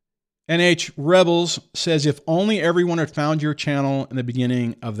 NH Rebels says, if only everyone had found your channel in the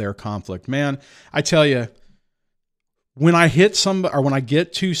beginning of their conflict. Man, I tell you, when I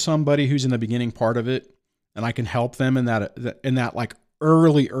get to somebody who's in the beginning part of it, and I can help them in that like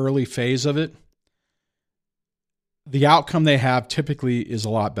early phase of it, the outcome they have typically is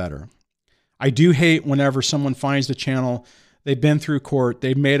a lot better. I do hate whenever someone finds the channel, they've been through court,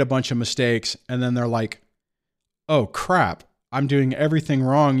 they've made a bunch of mistakes, and then they're like, oh crap, I'm doing everything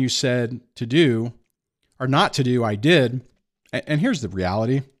wrong you said to do or not to do, I did. And here's the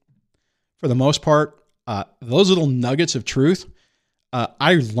reality. For the most part, those little nuggets of truth,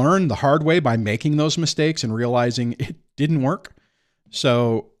 I learned the hard way by making those mistakes and realizing it didn't work.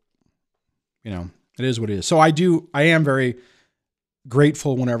 So, it is what it is. So I am very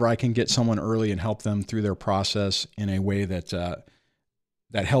grateful whenever I can get someone early and help them through their process in a way that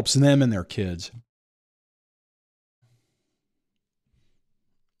helps them and their kids.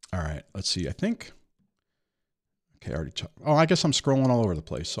 All right, let's see. I think, okay, I already talked. Oh, I guess I'm scrolling all over the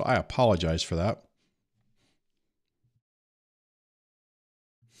place. So I apologize for that.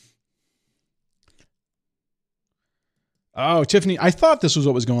 Oh, Tiffany, I thought this was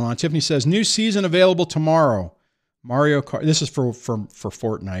what was going on. Tiffany says, new season available tomorrow. Mario Kart. This is for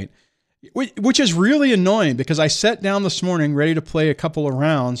Fortnite, which is really annoying because I sat down this morning ready to play a couple of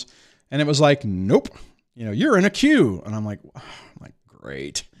rounds and it was like, nope, you're in a queue. And I'm like,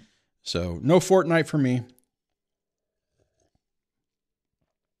 great. So no Fortnite for me.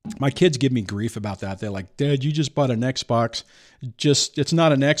 My kids give me grief about that. They're like, Dad, you just bought an Xbox. It's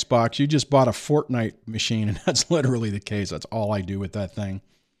not an Xbox. You just bought a Fortnite machine. And that's literally the case. That's all I do with that thing.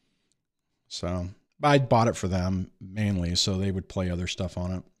 So I bought it for them mainly so they would play other stuff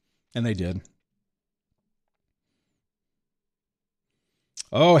on it. And they did.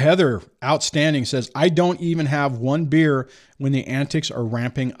 Oh, Heather, outstanding, says, I don't even have one beer when the antics are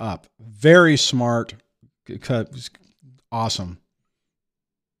ramping up. Very smart. Awesome.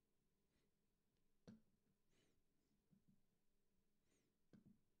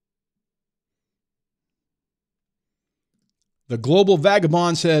 The Global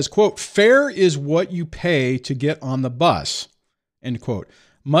Vagabond says, quote, fare is what you pay to get on the bus, end quote.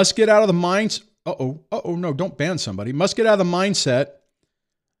 Must get out of the mindset. No, don't ban somebody. Must get out of the mindset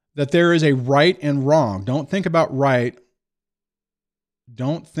that there is a right and wrong. Don't think about right.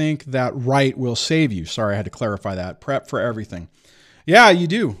 Don't think that right will save you. Sorry, I had to clarify that. Prep for everything. Yeah, you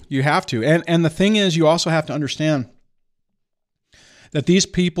do. You have to. And the thing is, you also have to understand that these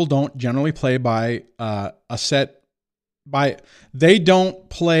people don't generally play by they don't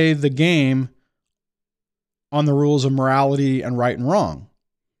play the game on the rules of morality and right and wrong.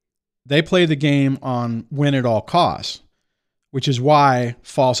 They play the game on win at all costs, which is why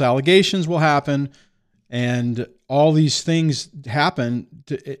false allegations will happen and all these things happen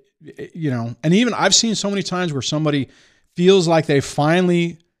to, and even I've seen so many times where somebody feels like they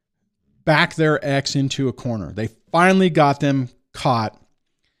finally backed their ex into a corner. They finally got them caught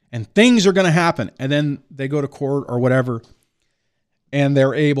and things are going to happen. And then they go to court or whatever, and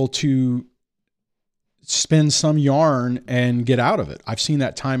they're able to spin some yarn and get out of it. I've seen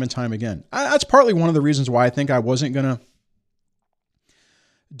that time and time again. That's partly one of the reasons why I think I wasn't going to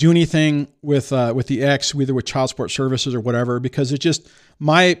do anything with the ex, either with child support services or whatever, because it's just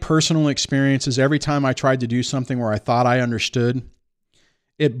my personal experience is every time I tried to do something where I thought I understood,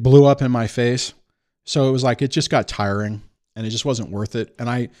 it blew up in my face. So it was like, it just got tiring and it just wasn't worth it.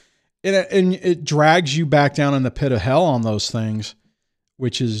 And it drags you back down in the pit of hell on those things,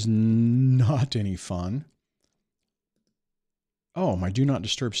 which is not any fun. Oh, my do not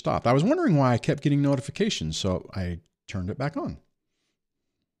disturb stopped. I was wondering why I kept getting notifications, so I turned it back on.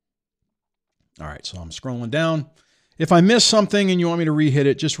 All right, so I'm scrolling down. If I miss something and you want me to re-hit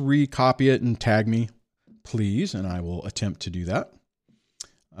it, just recopy it and tag me, please, and I will attempt to do that.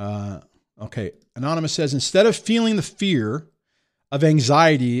 Okay, Anonymous says, instead of feeling the fear of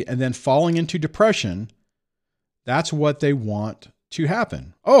anxiety and then falling into depression, that's what they want to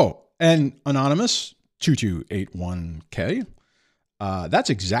happen. Oh, and Anonymous 2281K, that's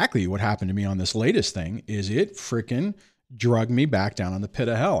exactly what happened to me on this latest thing. Is it freaking drug me back down in the pit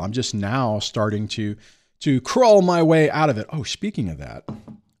of hell? I'm just now starting to crawl my way out of it. Oh, speaking of that,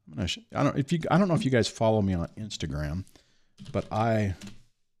 I don't know if you guys follow me on Instagram, but I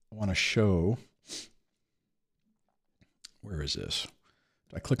want to show. Where is this?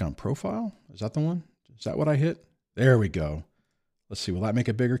 Did I click on profile? Is that the one? Is that what I hit? There we go. Let's see. Will that make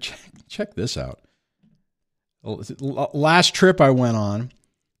it bigger? Check this out. Last trip I went on,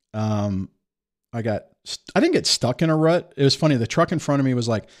 I didn't get stuck in a rut. It was funny. The truck in front of me was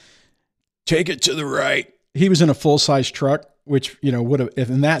like, take it to the right. He was in a full-size truck, which, would have, if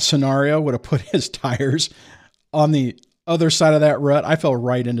in that scenario, would have put his tires on the other side of that rut. I fell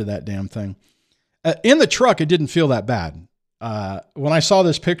right into that damn thing. In the truck, it didn't feel that bad. When I saw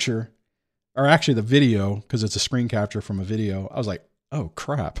this picture, or actually the video, because it's a screen capture from a video, I was like, oh,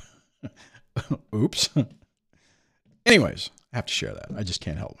 crap. Oops. Anyways, I have to share that. I just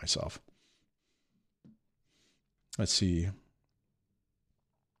can't help myself. Let's see.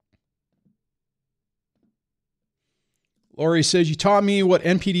 Lori says, you taught me what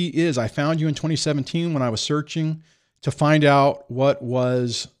NPD is. I found you in 2017 when I was searching to find out what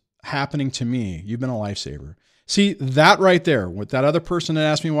was happening to me. You've been a lifesaver. See, that right there, with that other person that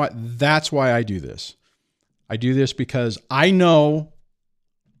asked me why, that's why I do this. I do this because I know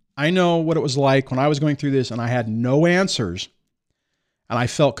what it was like when I was going through this and I had no answers and I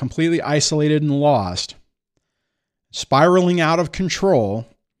felt completely isolated and lost, spiraling out of control.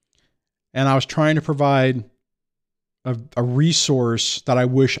 And I was trying to provide a resource that I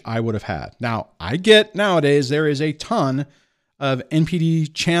wish I would have had. Now, I get nowadays there is a ton of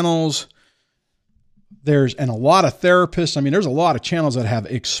NPD channels. And a lot of therapists. I mean, there's a lot of channels that have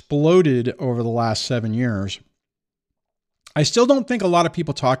exploded over the last 7 years. I still don't think a lot of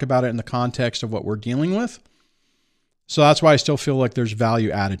people talk about it in the context of what we're dealing with. So that's why I still feel like there's value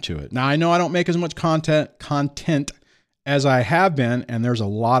added to it. Now, I know I don't make as much content as I have been, and there's a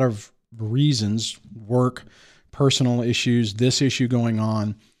lot of reasons, work, personal issues, this issue going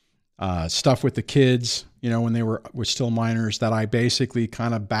on, stuff with the kids, when they were still minors, that I basically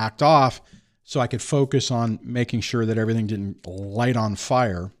kind of backed off so I could focus on making sure that everything didn't light on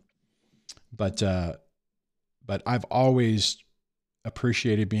fire. But I've always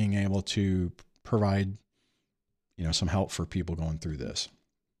appreciated being able to provide, some help for people going through this.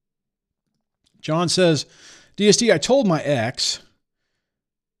 John says, DSD, I told my ex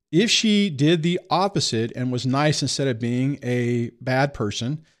if she did the opposite and was nice instead of being a bad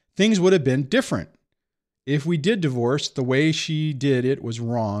person, things would have been different. If we did divorce, the way she did it was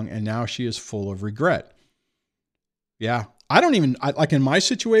wrong, and now she is full of regret. Yeah, like in my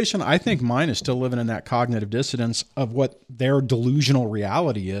situation, I think mine is still living in that cognitive dissonance of what their delusional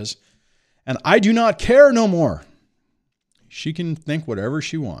reality is, and I do not care no more. She can think whatever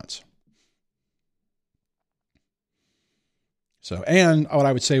she wants. So, and what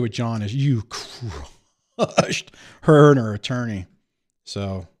I would say with John is you crushed her and her attorney.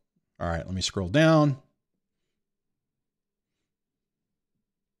 So, all right, let me scroll down.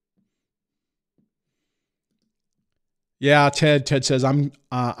 Yeah, Ted. Ted says, I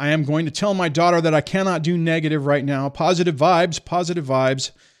am going to tell my daughter that I cannot do negative right now. Positive vibes, positive vibes.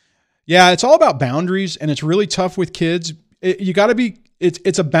 Yeah, it's all about boundaries, and it's really tough with kids. You got to be,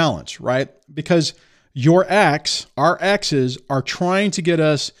 it's a balance, right? Because our exes are trying to get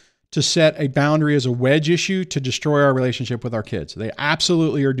us to set a boundary as a wedge issue to destroy our relationship with our kids. They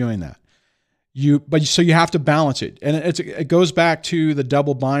absolutely are doing that. So you have to balance it. And it goes back to the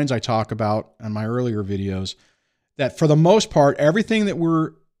double binds I talk about in my earlier videos, that for the most part, everything that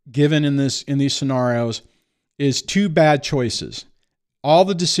we're given in these scenarios is two bad choices. All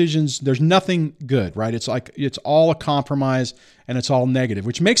the decisions, there's nothing good, right? It's like, it's all a compromise and it's all negative,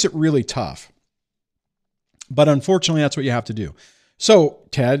 which makes it really tough. But unfortunately, that's what you have to do. So,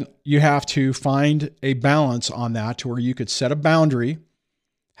 Ted, you have to find a balance on that to where you could set a boundary,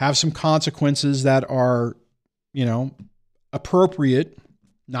 have some consequences that are, appropriate,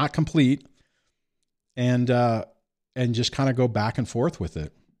 not complete, and just kind of go back and forth with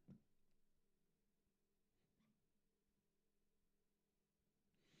it.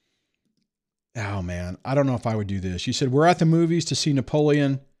 Oh man, I don't know if I would do this. You said, we're at the movies to see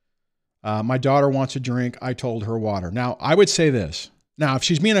Napoleon. My daughter wants a drink. I told her water. Now, I would say this. Now, if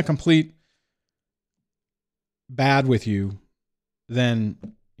she's being a complete bad with you, then,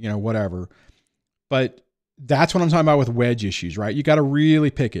 whatever. But that's what I'm talking about with wedge issues, right? You got to really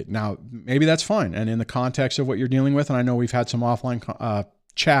pick it. Now, maybe that's fine. And in the context of what you're dealing with, and I know we've had some offline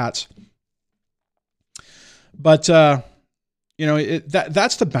chats, but,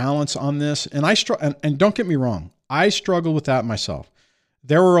 that's the balance on this. And and don't get me wrong, I struggle with that myself.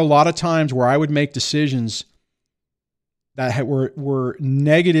 There were a lot of times where I would make decisions that were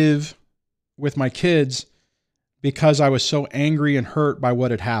negative with my kids because I was so angry and hurt by what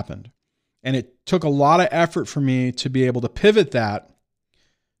had happened. And it took a lot of effort for me to be able to pivot that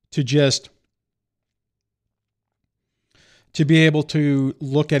to be able to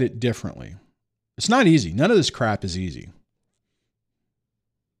look at it differently. It's not easy. None of this crap is easy.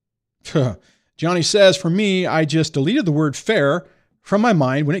 Johnny says, for me, I just deleted the word fair from my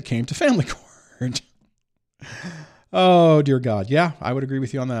mind when it came to family court. Oh, dear God. Yeah, I would agree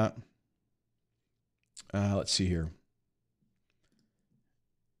with you on that. Let's see here.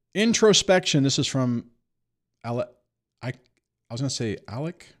 Introspection. This is from I was going to say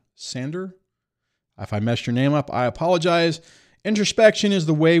Alec Sander. If I messed your name up, I apologize. Introspection is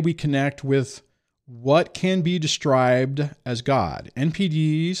the way we connect with what can be described as God.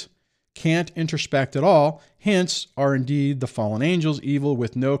 NPDs can't introspect at all, hence are indeed the fallen angels, evil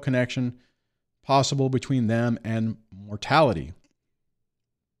with no connection possible between them and mortality.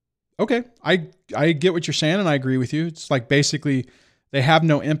 Okay, I get what you're saying and I agree with you. It's like basically they have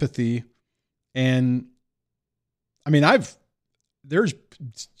no empathy. And I mean,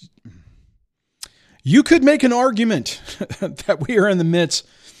 you could make an argument that we are in the midst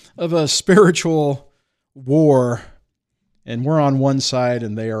of a spiritual war and we're on one side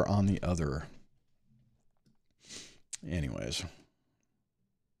and they are on the other. Anyways.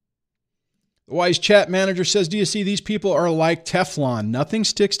 The Wise Chat Manager says, do you see these people are like Teflon? Nothing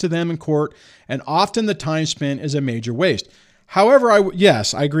sticks to them in court, and often the time spent is a major waste. However,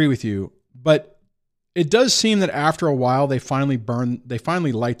 yes, I agree with you, but it does seem that after a while they finally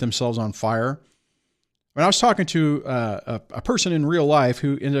light themselves on fire. When I was talking to a person in real life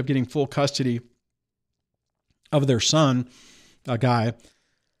who ended up getting full custody of their son, a guy,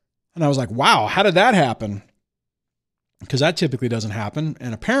 and I was like, wow, how did that happen? Because that typically doesn't happen.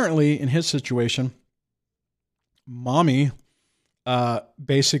 And apparently in his situation, mommy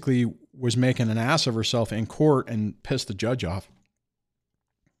basically was making an ass of herself in court and pissed the judge off.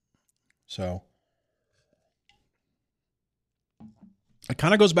 So it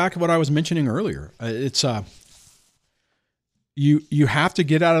kind of goes back to what I was mentioning earlier. It's you have to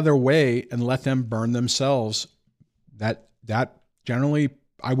get out of their way and let them burn themselves. That generally,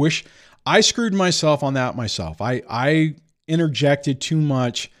 I wish I screwed myself on that myself. I interjected too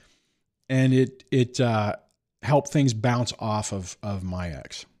much, and it helped things bounce off of my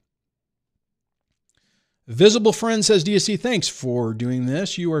ex. Visible Friend says, DSC, thanks for doing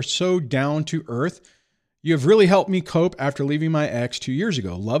this. You are so down to earth. You have really helped me cope after leaving my ex 2 years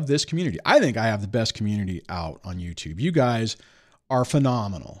ago. Love this community. I think I have the best community out on YouTube. You guys are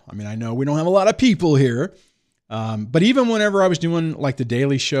phenomenal. I mean, I know we don't have a lot of people here, but even whenever I was doing like the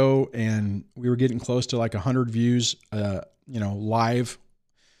daily show and we were getting close to like 100 views, live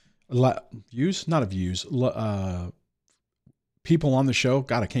views, not a views, people on the show.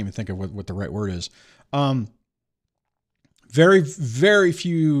 God, I can't even think of what the right word is. Very, very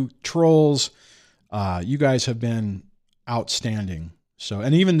few trolls. You guys have been outstanding. So,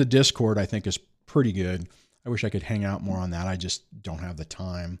 and even the Discord, I think, is pretty good. I wish I could hang out more on that. I just don't have the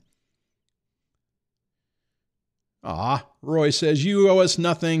time. Roy says, you owe us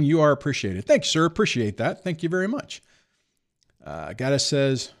nothing. You are appreciated. Thanks, sir. Appreciate that. Thank you very much. Gaddis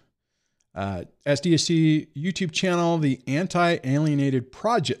says, SDSC YouTube channel, the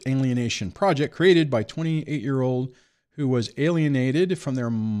Anti-Alienation Project created by 28-year-old who was alienated from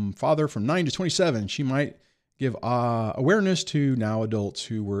their father from 9 to 27. She might give awareness to now adults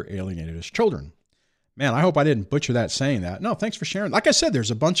who were alienated as children. Man, I hope I didn't butcher that saying that. No, thanks for sharing. Like I said,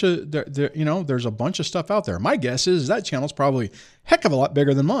 there's a bunch of there's a bunch of stuff out there. My guess is that channel's probably a heck of a lot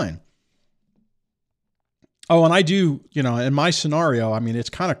bigger than mine. Oh, and I do, in my scenario, I mean, it's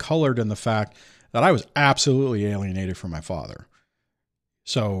kind of colored in the fact that I was absolutely alienated from my father.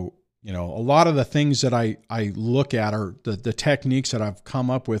 So, a lot of the things that I look at are the techniques that I've come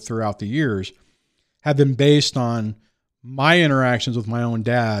up with throughout the years have been based on my interactions with my own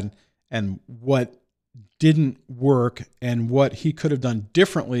dad and what didn't work and what he could have done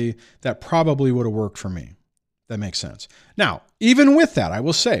differently that probably would have worked for me. That makes sense. Now, even with that, I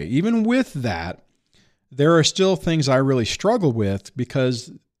will say, there are still things I really struggle with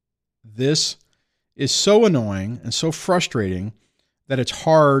because this is so annoying and so frustrating that it's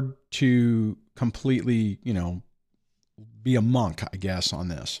hard to completely, be a monk, I guess, on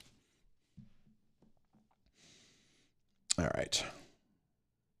this. All right.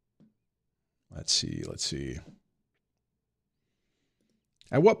 Let's see.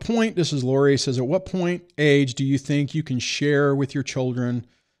 At what point, this is Lori says, at what age do you think you can share with your children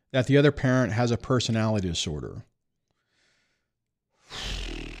that the other parent has a personality disorder?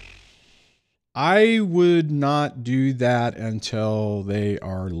 I would not do that until they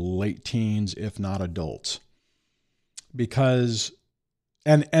are late teens, if not adults. Because,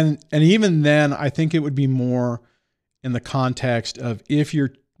 and even then, I think it would be more in the context of if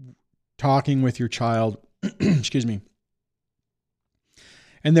you're talking with your child, excuse me,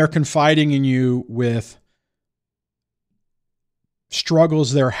 and they're confiding in you with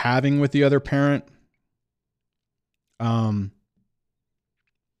struggles they're having with the other parent, then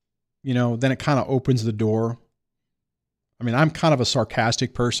it kind of opens the door. I mean, I'm kind of a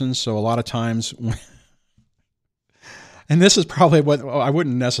sarcastic person, so a lot of times, and this is probably what I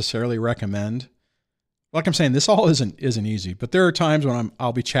wouldn't necessarily recommend. Like I'm saying, this all isn't easy, but there are times when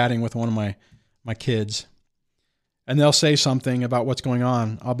I'll be chatting with one of my kids, and they'll say something about what's going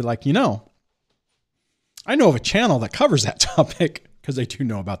on. I'll be like, I know of a channel that covers that topic, because they do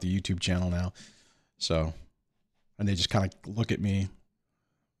know about the YouTube channel now. So, and they just kind of look at me.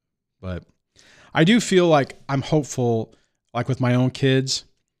 But I do feel like I'm hopeful, like with my own kids,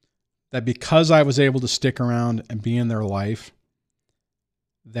 that because I was able to stick around and be in their life,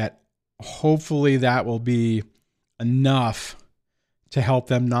 that hopefully that will be enough to help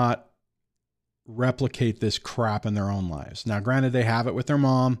them not replicate this crap in their own lives. Now, granted, they have it with their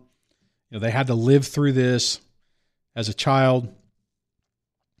mom. They had to live through this as a child,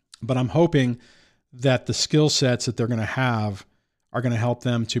 but I'm hoping that the skill sets that they're going to have are going to help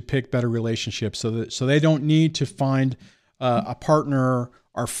them to pick better relationships so they don't need to find a partner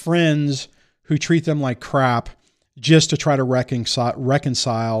or friends who treat them like crap just to try to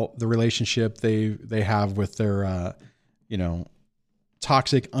reconcile the relationship they have with their,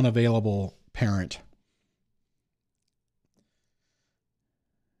 toxic, unavailable parent.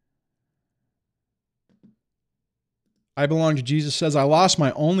 I Belong to Jesus says, I lost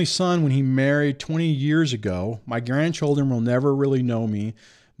my only son when he married 20 years ago. My grandchildren will never really know me.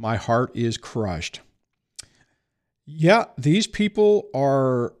 My heart is crushed. Yeah, these people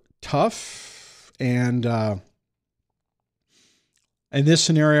are tough. And in this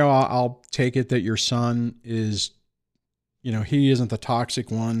scenario, I'll take it that your son is, he isn't the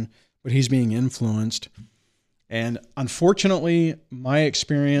toxic one, but he's being influenced. And unfortunately, my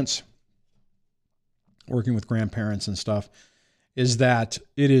experience working with grandparents and stuff is that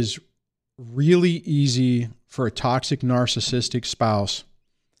it is really easy for a toxic narcissistic spouse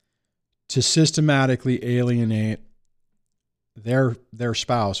to systematically alienate their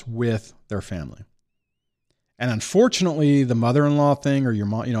spouse with their family. And unfortunately, the mother-in-law thing or your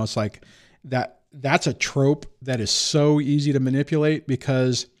mom, it's like that's a trope that is so easy to manipulate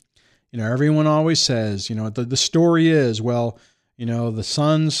because, everyone always says, the story is, well, the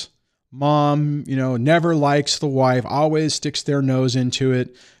son's mom, never likes the wife, always sticks their nose into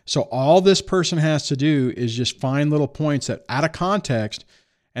it. So all this person has to do is just find little points that out of context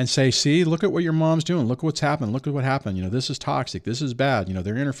and say, see, look at what your mom's doing. Look at what's happened. Look at what happened. This is toxic. This is bad.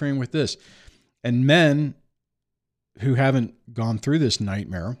 They're interfering with this. And men who haven't gone through this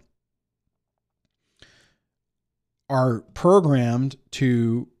nightmare are programmed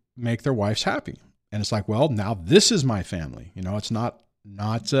to make their wives happy. And it's like, well, now this is my family. It's not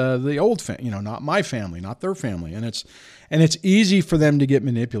the old family, not my family, not their family. And it's easy for them to get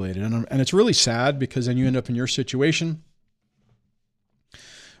manipulated. And it's really sad, because then you end up in your situation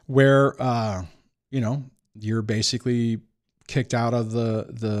where, you're basically kicked out of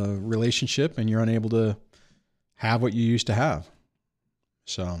the relationship, and you're unable to have what you used to have.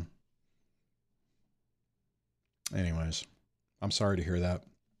 So anyways, I'm sorry to hear that.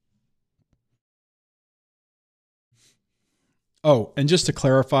 Oh, and just to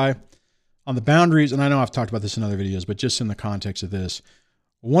clarify on the boundaries, and I know I've talked about this in other videos, but just in the context of this,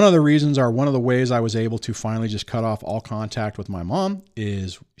 one of the ways I was able to finally just cut off all contact with my mom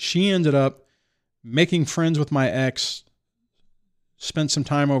is she ended up making friends with my ex, spent some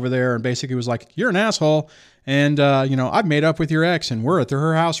time over there, and basically was like, you're an asshole. And, I've made up with your ex, and we're at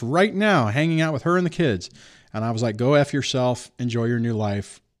her house right now, hanging out with her and the kids. And I was like, go F yourself, enjoy your new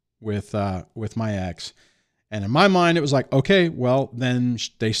life with my ex. And in my mind, it was like, okay, well, then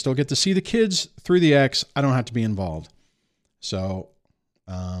they still get to see the kids through the ex. I don't have to be involved. So,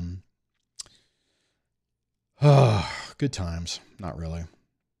 good times. Not really.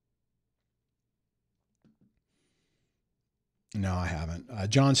 No, I haven't.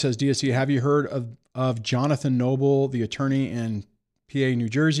 John says, DSC, have you heard of Jonathan Noble, the attorney in PA, New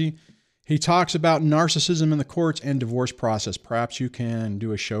Jersey? He talks about narcissism in the courts and divorce process. Perhaps you can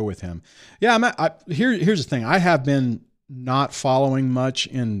do a show with him. Yeah, here's the thing. I have been not following much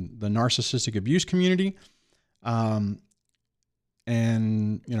in the narcissistic abuse community. And,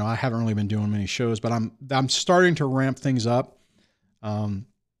 I haven't really been doing many shows, but I'm starting to ramp things up. I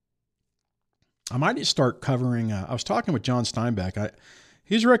might just start covering, I was talking with John Steinbeck.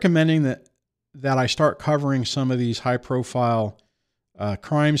 He's recommending that I start covering some of these high profile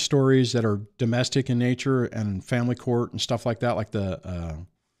crime stories that are domestic in nature and family court and stuff like that, like the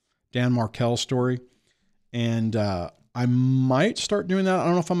Dan Markel story. And I might start doing that. I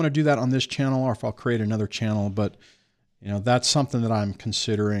don't know if I'm going to do that on this channel or if I'll create another channel, but that's something that I'm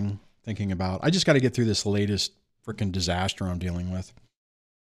thinking about. I just got to get through this latest freaking disaster I'm dealing with.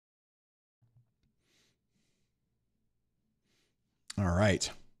 All right.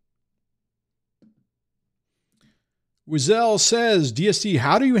 Wizel says, DSC,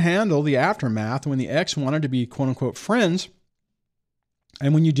 how do you handle the aftermath when the ex wanted to be quote unquote friends,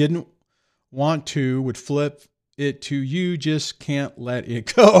 and when you didn't want to, would flip it to you just can't let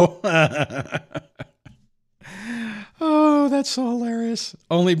it go? Oh, that's so hilarious.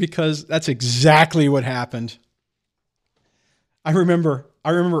 Only because that's exactly what happened. I remember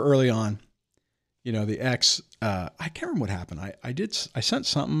early on, the ex, I can't remember what happened. I sent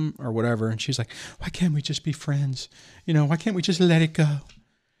something or whatever, and she's like, why can't we just be friends? Why can't we just let it go?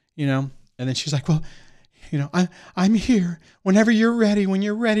 And then she's like, well, I'm here whenever you're ready. When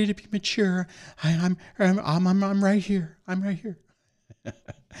you're ready to be mature, I'm right here. I'm right here.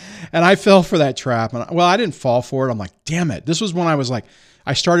 And I fell for that trap. And I didn't fall for it. I'm like, damn it. This was when I was like,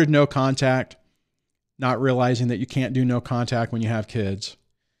 I started no contact, not realizing that you can't do no contact when you have kids.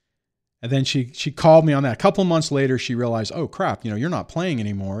 And then she called me on that. A couple of months later, she realized, oh crap, you're not playing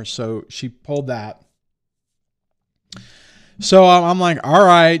anymore. So she pulled that. So I'm like, all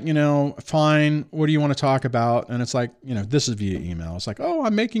right, fine. What do you want to talk about? And it's like, this is via email. It's like, oh,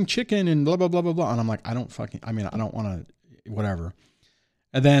 I'm making chicken and blah, blah, blah, blah, blah. And I'm like, I don't want to, whatever.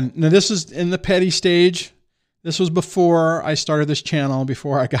 And then, now this is in the petty stage. This was before I started this channel,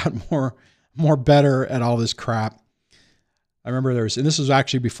 before I got more better at all this crap. I remember and this was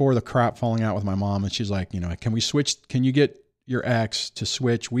actually before the crap falling out with my mom. And she's like, can you get your ex to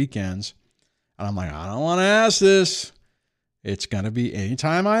switch weekends? And I'm like, I don't want to ask this. It's going to be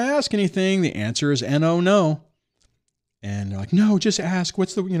anytime I ask anything, the answer is no. And they're like, no, just ask.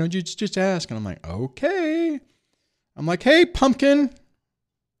 What's the, just ask. And I'm like, okay. I'm like, hey, pumpkin.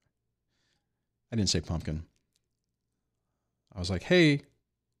 I didn't say pumpkin. I was like, hey,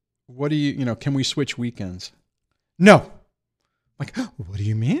 what do can we switch weekends? No. Like, what do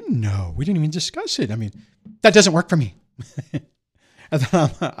you mean? No, we didn't even discuss it. I mean, that doesn't work for me. And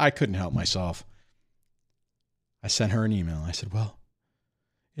then I couldn't help myself. I sent her an email. I said, well,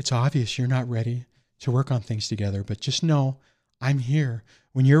 it's obvious you're not ready to work on things together, but just know I'm here.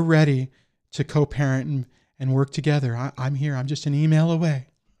 When you're ready to co-parent and work together, I'm here. I'm just an email away.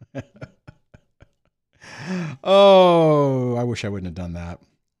 Oh, I wish I wouldn't have done that.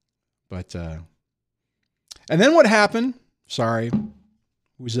 But, and then what happened, sorry,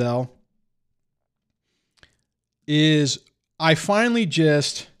 Wizel, is I finally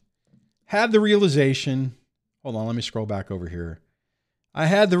just had the realization. Hold on, let me scroll back over here. I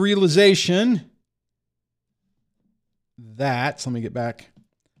had the realization that, so let me get back.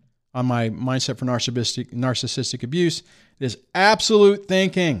 on my mindset for narcissistic abuse is absolute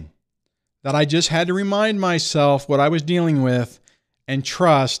thinking, that I just had to remind myself what I was dealing with and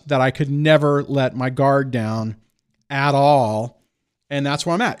trust that I could never let my guard down at all. And that's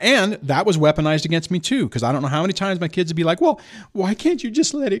where I'm at. And that was weaponized against me too, because I don't know how many times my kids would be like, well, why can't you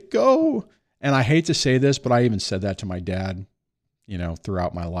just let it go? And I hate to say this, but I even said that to my dad,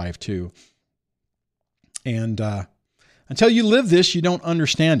 throughout my life too. And until you live this, you don't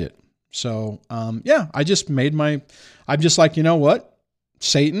understand it. So, I'm just like, you know what?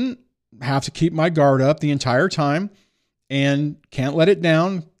 Satan, have to keep my guard up the entire time and can't let it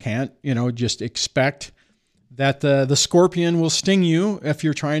down. Can't, just expect that the scorpion will sting you if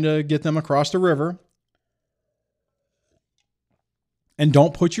you're trying to get them across the river. And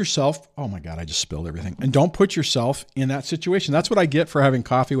don't put yourself, oh my God, I just spilled everything. And don't put yourself in that situation. That's what I get for having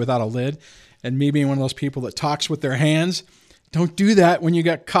coffee without a lid and me being one of those people that talks with their hands. Don't do that when you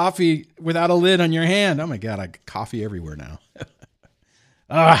got coffee without a lid on your hand. Oh my God, I got coffee everywhere now.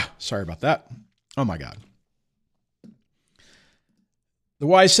 Sorry about that. Oh my God. The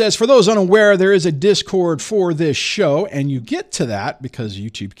Wise says, for those unaware, there is a Discord for this show, and you get to that because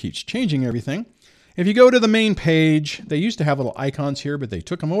YouTube keeps changing everything. If you go to the main page, they used to have little icons here, but they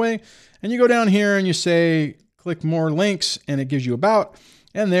took them away. And you go down here and you say, click more links, and it gives you about.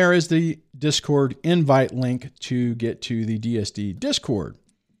 And there is the Discord invite link to get to the DSD Discord.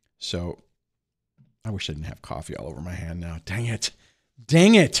 So I wish I didn't have coffee all over my hand now. Dang it.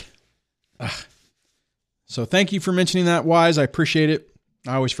 Dang it. Ugh. So thank you for mentioning that, Wise. I appreciate it.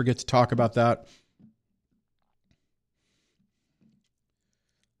 I always forget to talk about that.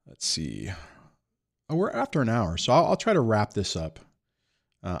 Let's see. Oh, we're after an hour, so I'll try to wrap this up.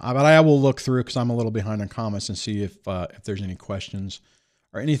 But I will look through because I'm a little behind on comments and see if there's any questions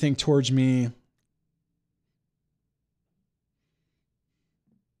or anything towards me.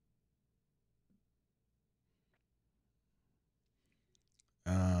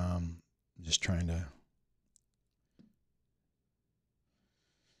 Just trying to.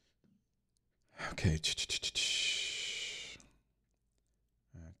 Okay.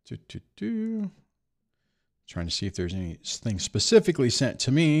 Trying to see if there's anything specifically sent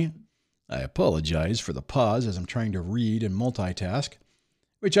to me. I apologize for the pause as I'm trying to read and multitask,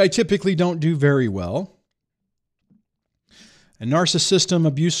 which I typically don't do very well. A narcissistic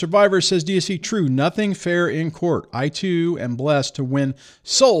abuse survivor says, DSC, true, nothing fair in court. I too am blessed to win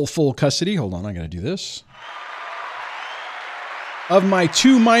sole full custody. Hold on, I got to do this. Of my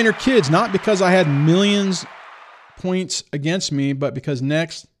two minor kids, not because I had millions points against me, but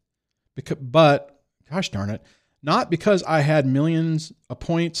gosh darn it, not because I had millions of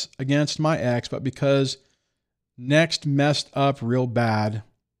points against my ex, but because Next messed up real bad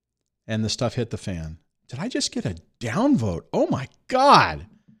and the stuff hit the fan. Did I just get a downvote? Oh my God.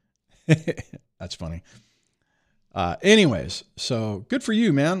 That's funny. Anyways, so good for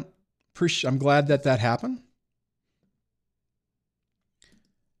you, man. I'm glad that happened.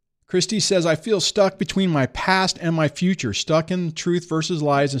 Christy says, I feel stuck between my past and my future, stuck in truth versus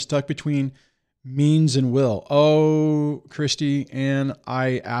lies and stuck between means and will. Oh, Christy, and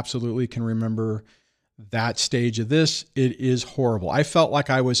I absolutely can remember that stage of this. It is horrible. I felt like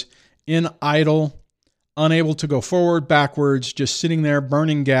I was in idle, unable to go forward, backwards, just sitting there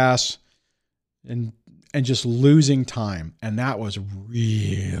burning gas and just losing time. And that was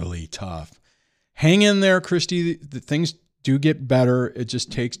really tough. Hang in there, Christy. The things do get better. It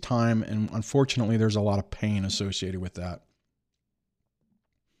just takes time. And unfortunately, there's a lot of pain associated with that.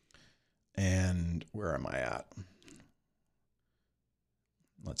 And where am I at?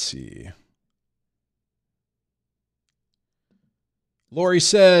 Let's see. Lori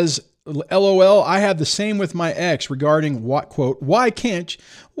says, LOL, I had the same with my ex regarding what, quote, why can't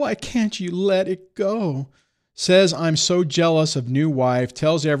you let it go? Says, I'm so jealous of new wife,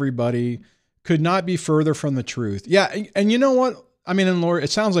 tells everybody, could not be further from the truth. Yeah. And you know what? I mean, and Lori, it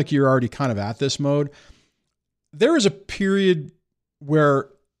sounds like you're already kind of at this mode. There was a period where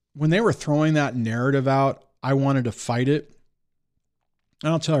when they were throwing that narrative out, I wanted to fight it.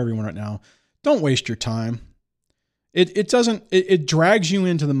 And I'll tell everyone right now, don't waste your time. It drags you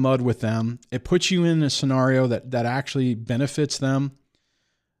into the mud with them. It puts you in a scenario that actually benefits them.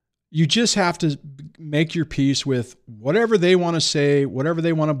 You just have to make your peace with whatever they want to say, whatever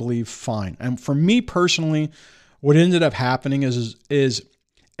they want to believe, fine. And for me personally, what ended up happening is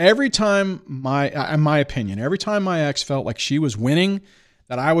every time in my opinion, every time my ex felt like she was winning,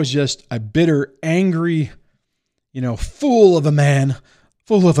 that I was just a bitter, angry, fool of a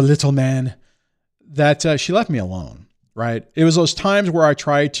little man, that she left me alone, right? It was those times where I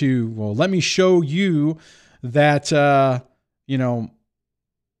tried to, let me show you that,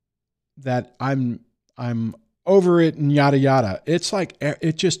 that I'm over it and yada yada. It's like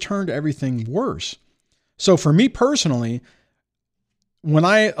it just turned everything worse. So for me personally, when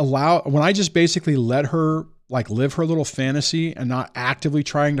I just basically let her like live her little fantasy and not actively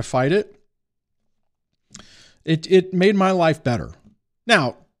trying to fight it, it made my life better.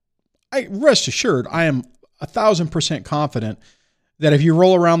 Now, rest assured, I am 1,000% confident that if you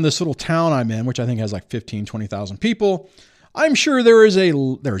roll around this little town I'm in, which I think has like 15, 20,000 people, I'm sure there's a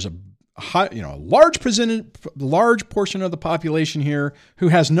high, large portion of the population here who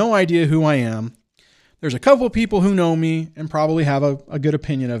has no idea who I am. There's a couple of people who know me and probably have a good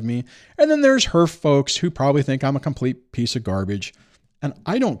opinion of me. And then there's her folks who probably think I'm a complete piece of garbage. And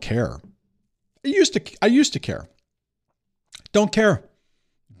I don't care. I used to care. Don't care.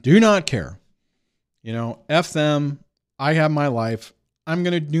 Do not care. F them. I have my life. I'm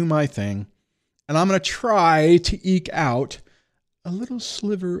going to do my thing. And I'm going to try to eke out a little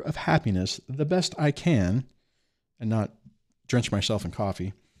sliver of happiness the best I can and not drench myself in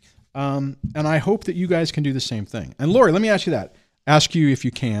coffee. And I hope that you guys can do the same thing. And Lori, let me ask you that. Ask you if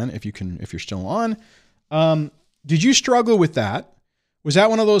you're still on. Did you struggle with that? Was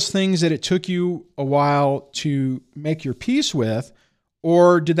that one of those things that it took you a while to make your peace with?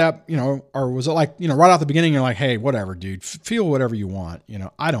 Or did that, or was it like, right off the beginning, you're like, hey, whatever, dude, feel whatever you want.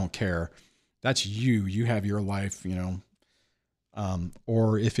 I don't care. That's you. You have your life,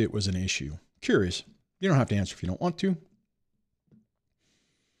 or if it was an issue. Curious. You don't have to answer if you don't want to.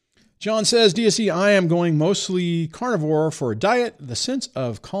 John says, DSE, I am going mostly carnivore for a diet. The sense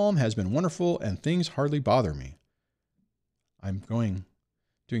of calm has been wonderful and things hardly bother me. I'm doing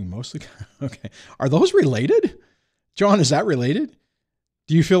mostly. Okay. Are those related? John, is that related?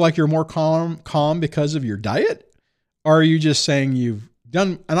 Do you feel like you're more calm because of your diet? Or are you just saying you've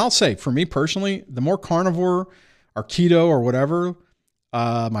done, and I'll say for me personally, the more carnivore or keto or whatever,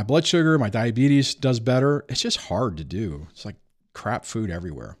 my blood sugar, my diabetes does better. It's just hard to do. It's like crap food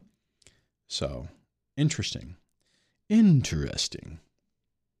everywhere. So interesting.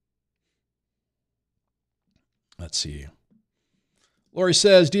 Let's see. Lori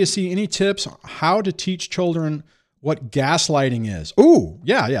says, DSC, any tips on how to teach children what gaslighting is? Oh,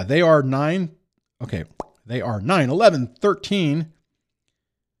 yeah. They are 9. Okay. They are 9, 11, 13.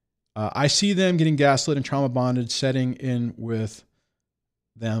 I see them getting gaslit and trauma bonded, setting in with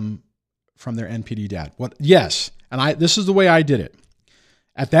them from their NPD dad. What? Yes. And this is the way I did it.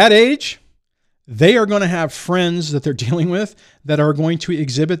 At that age, they are going to have friends that they're dealing with that are going to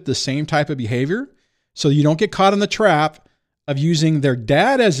exhibit the same type of behavior. So you don't get caught in the trap of using their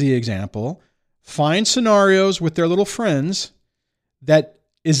dad as the example. Find scenarios with their little friends that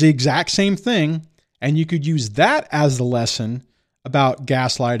is the exact same thing. And you could use that as the lesson about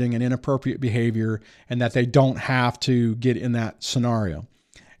gaslighting and inappropriate behavior and that they don't have to get in that scenario.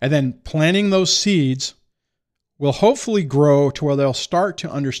 And then planting those seeds will hopefully grow to where they'll start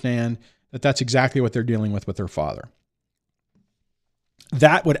to understand that that's exactly what they're dealing with their father.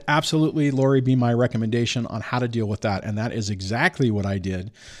 That would absolutely, Lori, be my recommendation on how to deal with that. And that is exactly what I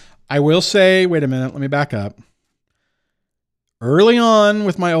did. I will say, wait a minute, let me back up. Early on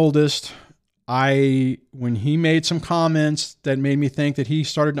with my oldest, when he made some comments that made me think that he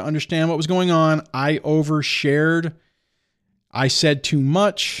started to understand what was going on, I overshared. I said too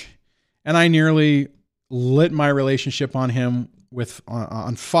much, and I nearly lit my relationship on him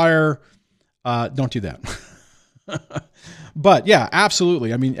on fire. Don't do that. But yeah,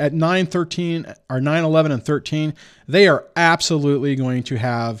 absolutely. I mean, at 9, 13 or 9, 11 and 13, they are absolutely going to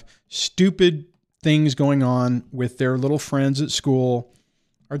have stupid things going on with their little friends at school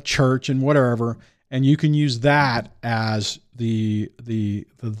or church and whatever. And you can use that as the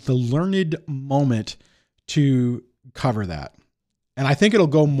learned moment to cover that. And I think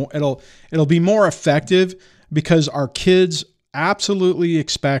it'll be more effective because our kids absolutely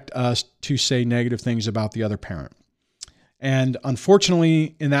expect us to say negative things about the other parent. And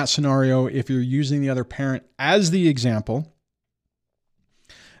unfortunately, in that scenario, if you're using the other parent as the example,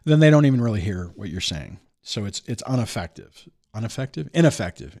 then they don't even really hear what you're saying. So it's ineffective. All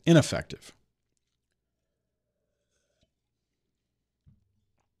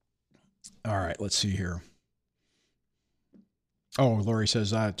right, let's see here. Oh, Lori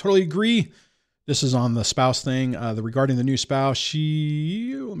says, I totally agree. This is on the spouse thing. Regarding the new spouse,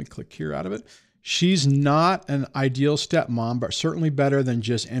 let me click here out of it. She's not an ideal stepmom, but certainly better than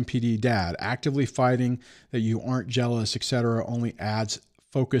just NPD dad. Actively fighting that you aren't jealous, etc., only adds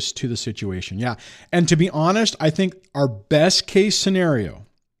focus to the situation. Yeah. And to be honest, I think our best case scenario,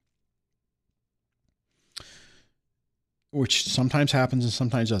 which sometimes happens and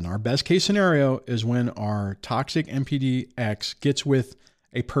sometimes doesn't, our best case scenario is when our toxic NPD ex gets with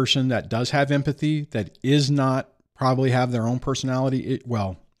a person that does have empathy, that is not probably have their own personality.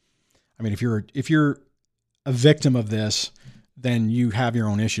 If you're a victim of this, then you have your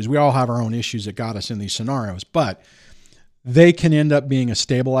own issues. We all have our own issues that got us in these scenarios, but they can end up being a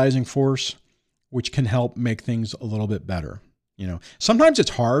stabilizing force, which can help make things a little bit better. Sometimes it's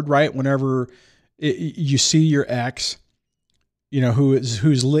hard, right? Whenever you see your ex,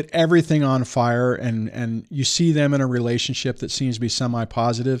 who's lit everything on fire, and you see them in a relationship that seems to be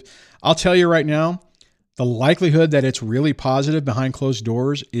semi-positive. I'll tell you right now, the likelihood that it's really positive behind closed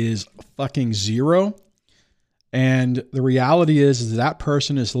doors is fucking zero. And the reality is that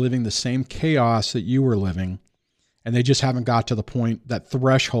person is living the same chaos that you were living, and they just haven't got to the point, that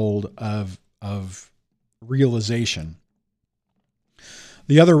threshold of realization.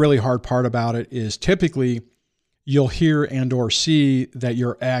 The other really hard part about it is typically you'll hear and or see that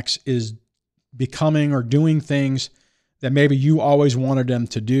your ex is becoming or doing things that maybe you always wanted them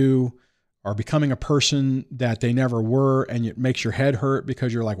to do, or becoming a person that they never were, and it makes your head hurt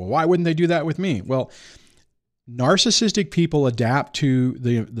because you're like, well, why wouldn't they do that with me? Well, narcissistic people adapt to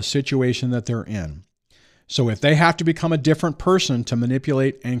the situation that they're in. So if they have to become a different person to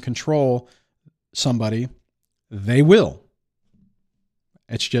manipulate and control somebody, they will.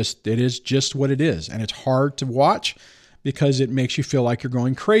 It is just what it is. And it's hard to watch because it makes you feel like you're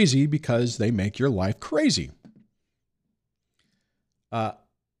going crazy, because they make your life crazy.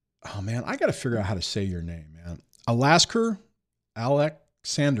 Oh man, I got to figure out how to say your name, man. Alexander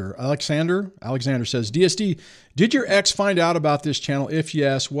says, DSD, did your ex find out about this channel? If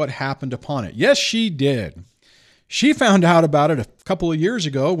yes, what happened upon it? Yes, she did. She found out about it a couple of years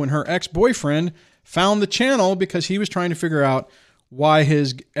ago when her ex-boyfriend found the channel, because he was trying to figure out why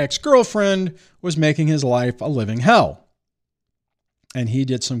his ex-girlfriend was making his life a living hell. And he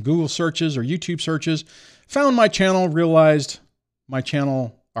did some Google searches or YouTube searches, found my channel, realized my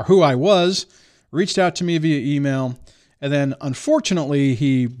channel, or who I was, reached out to me via email. And then unfortunately,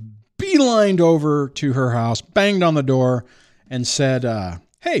 he beelined over to her house, banged on the door, and said,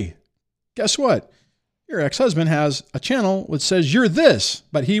 hey, guess what? Your ex-husband has a channel that says you're this.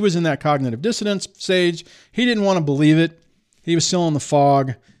 But he was in that cognitive dissonance stage. He didn't want to believe it. He was still in the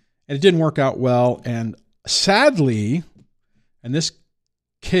fog, and it didn't work out well. And sadly, and this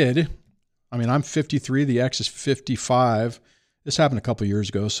kid, I'm 53, the ex is 55. This happened a couple of years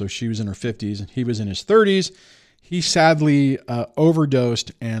ago, so she was in her 50s and he was in his 30s. He sadly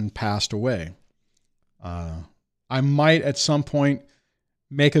overdosed and passed away. I might at some point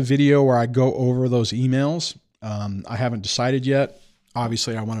make a video where I go over those emails. I haven't decided yet.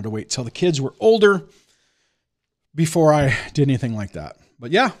 Obviously, I wanted to wait till the kids were older before I did anything like that.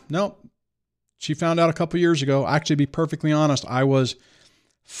 But yeah, no, she found out a couple of years ago. Actually, to be perfectly honest, I was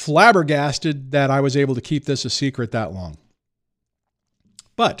flabbergasted that I was able to keep this a secret that long.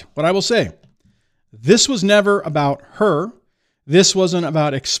 But what I will say, this was never about her. This wasn't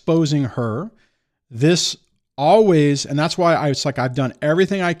about exposing her. This always, and that's why I've done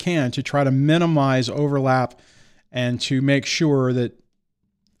everything I can to try to minimize overlap and to make sure that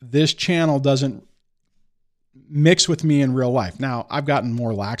this channel doesn't mix with me in real life. Now, I've gotten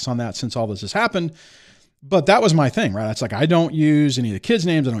more lax on that since all this has happened, but that was my thing, right? It's like, I don't use any of the kids'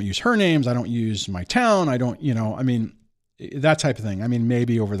 names. I don't use her names. I don't use my town. I don't, that type of thing.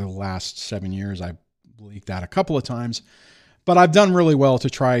 Maybe over the last 7 years, I leaked that a couple of times, but I've done really well to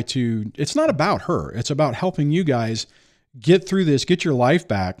try to, it's not about her. It's about helping you guys get through this, get your life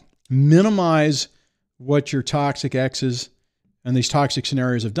back, minimize what your toxic exes and these toxic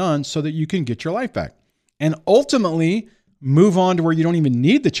scenarios have done so that you can get your life back and ultimately move on to where you don't even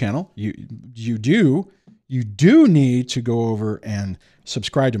need the channel. You do need to go over and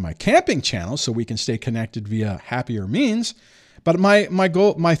subscribe to my camping channel so we can stay connected via happier means. But my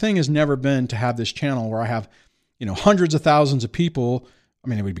goal, my thing has never been to have this channel where I have, hundreds of thousands of people.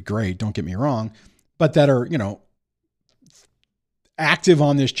 It would be great, don't get me wrong, but that are, active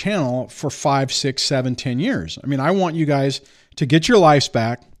on this channel for 5, 6, 7, 10 years. I want you guys to get your lives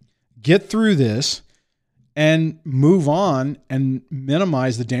back, get through this, and move on and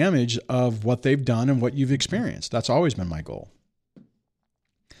minimize the damage of what they've done and what you've experienced. That's always been my goal.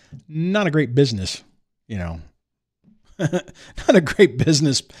 Not a great business, not a great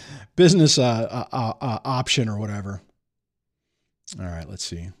business option or whatever. All right, let's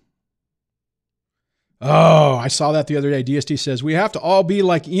see. Oh, I saw that the other day. DST says, we have to all be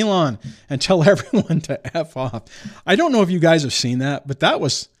like Elon and tell everyone to F off. I don't know if you guys have seen that, but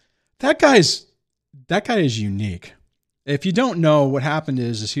that guy is unique. If you don't know, what happened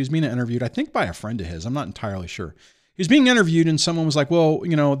is he was being interviewed, I think by a friend of his. I'm not entirely sure. He was being interviewed and someone was like, well,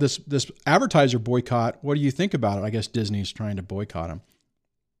 this advertiser boycott, what do you think about it? I guess Disney's trying to boycott him.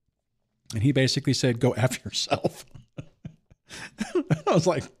 And he basically said, go F yourself. I was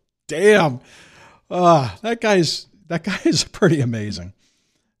like, damn, that guy's pretty amazing.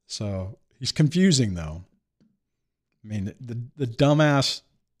 So he's confusing though. I mean, the dumbass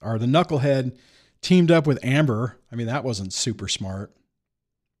or the knucklehead teamed up with Amber. I mean, that wasn't super smart.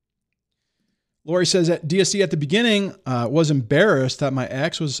 Lori says at DSC at the beginning, was embarrassed that my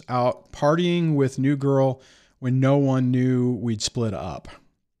ex was out partying with new girl when no one knew we'd split up.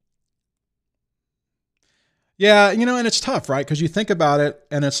 Yeah, and it's tough, right? Because you think about it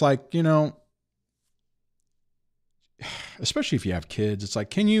and it's like, especially if you have kids, it's like,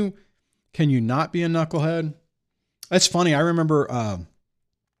 can you not be a knucklehead? That's funny. I remember,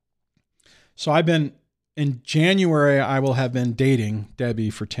 so in January, I will have been dating Debbie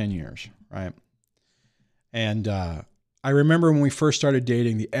for 10 years, right? And I remember when we first started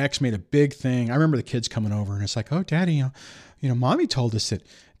dating, the ex made a big thing. I remember the kids coming over and it's like, oh, Daddy, Mommy told us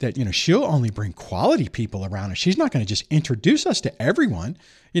that she'll only bring quality people around and she's not going to just introduce us to everyone,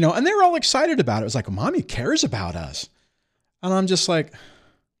 and they were all excited about it. It was like, Mommy cares about us. And I'm just like,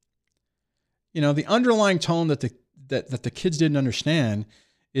 the underlying tone that the kids didn't understand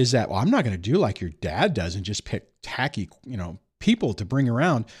is that, well, I'm not going to do like your dad does and just pick tacky, people to bring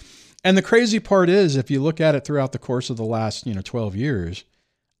around. And the crazy part is, if you look at it throughout the course of the last, 12 years,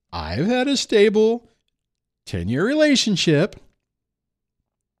 I've had a stable 10-year relationship.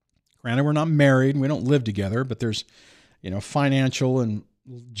 Granted, we're not married. We don't live together, but there's, financial and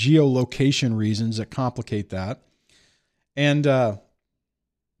geolocation reasons that complicate that. And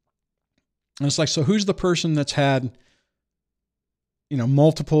it's like, so who's the person that's had,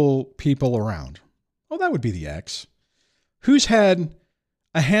 multiple people around? Well, that would be the ex. Who's had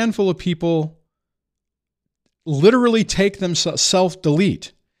a handful of people literally take themselves,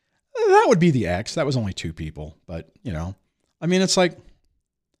 self-delete? That would be the ex. That was only 2 people, but it's like,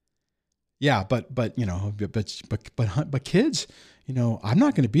 yeah, but kids, I'm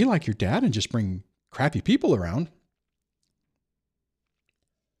not going to be like your dad and just bring crappy people around.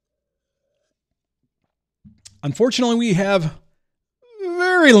 Unfortunately, we have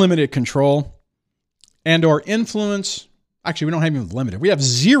very limited control and or influence. Actually, we don't have even limited. We have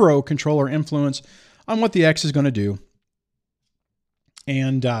 0 control or influence on what the ex is going to do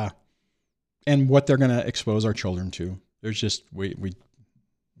and what they're going to expose our children to. There's just, it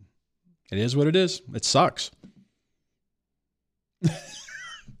is what it is. It sucks.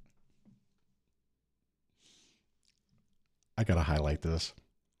 I got to highlight this.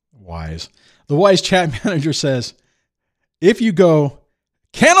 Wise. The Wise chat manager says, if you go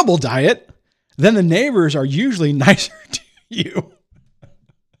cannibal diet, then the neighbors are usually nicer to you.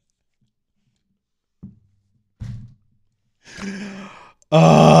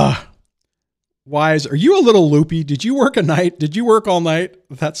 Wise, are you a little loopy? Did you work a night? Did you work all night?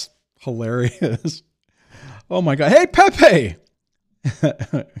 That's hilarious. Oh my God. Hey, Pepe.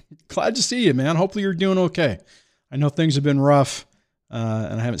 Glad to see you, man. Hopefully you're doing okay. I know things have been rough,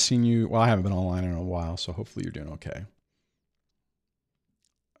 and I haven't seen you. Well, I haven't been online in a while, so hopefully you're doing okay.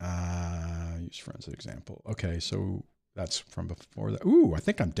 Use friends as example. Okay, so that's from before that. Ooh, I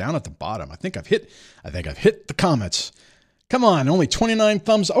think I'm down at the bottom. I think I've hit the comments. Come on, only 29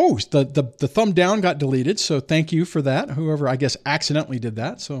 thumbs. Oh, the thumb down got deleted. So thank you for that. Whoever, I guess, accidentally did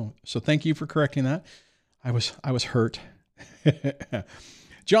that. So thank you for correcting that. I was hurt.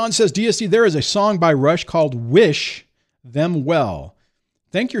 John says, DSC, there is a song by Rush called Wish Them Well.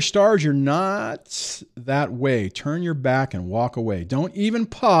 Thank your stars you're not that way. Turn your back and walk away. Don't even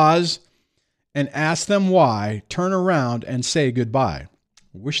pause and ask them why. Turn around and say goodbye.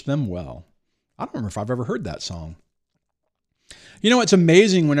 Wish them well. I don't remember if I've ever heard that song. It's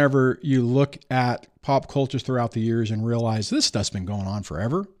amazing whenever you look at pop culture throughout the years and realize this stuff's been going on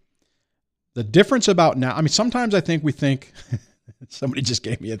forever. The difference about now, sometimes I think we think somebody just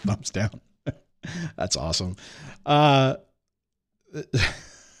gave me a thumbs down. That's awesome. I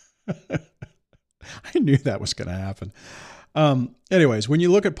knew that was going to happen. Anyways, when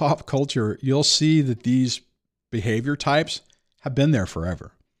you look at pop culture, you'll see that these behavior types have been there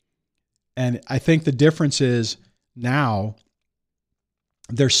forever. And I think the difference is now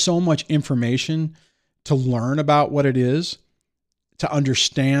there's so much information to learn about what it is, to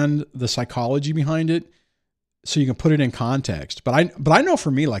understand the psychology behind it, so you can put it in context. But I know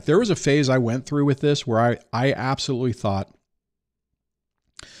for me, like there was a phase I went through with this where I absolutely thought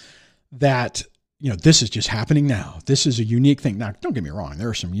that, this is just happening now. This is a unique thing. Now, don't get me wrong. There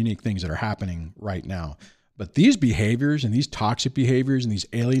are some unique things that are happening right now, but these behaviors and these toxic behaviors and these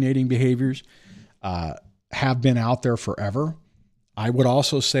alienating behaviors have been out there forever. I would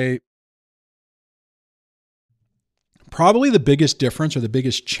also say Probably the biggest difference or the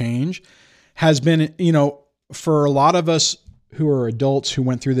biggest change has been, for a lot of us who are adults who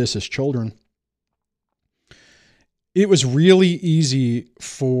went through this as children, it was really easy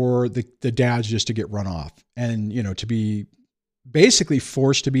for the dads just to get run off and, to be basically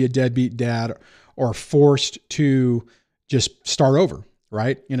forced to be a deadbeat dad or forced to just start over.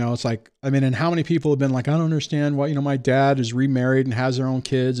 Right. It's like, and how many people have been like, I don't understand why, my dad is remarried and has their own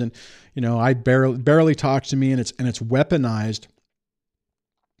kids. And, I barely talks to me, and it's weaponized.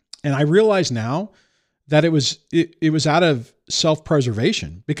 And I realize now that it was out of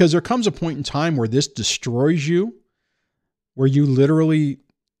self-preservation, because there comes a point in time where this destroys you, where you literally,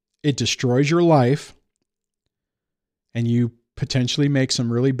 it destroys your life, and you potentially make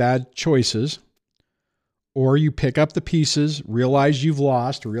some really bad choices, or you pick up the pieces, realize you've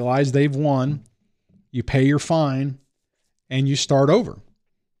lost, realize they've won, you pay your fine, and you start over.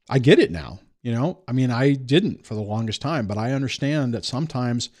 I get it now. I didn't for the longest time, but I understand that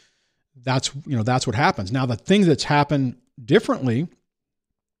sometimes that's what happens. Now, the thing that's happened differently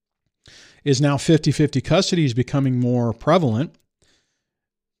is now 50-50 custody is becoming more prevalent.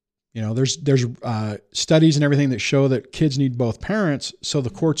 There's studies and everything that show that kids need both parents. So the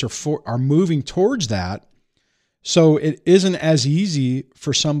courts are moving towards that. So it isn't as easy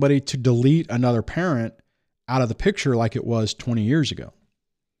for somebody to delete another parent out of the picture like it was 20 years ago.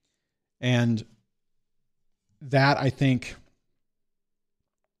 And that, I think,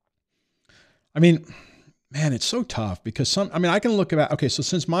 man, it's so tough because I can look at, okay, so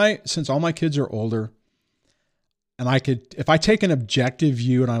since all my kids are older, and if I take an objective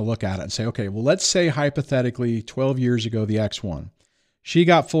view and I look at it and say, okay, well, let's say hypothetically 12 years ago, the ex-one, she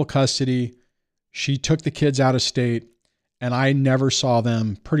got full custody. She took the kids out of state, and I never saw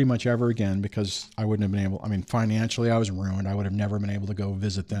them pretty much ever again because I wouldn't have been able, financially I was ruined. I would have never been able to go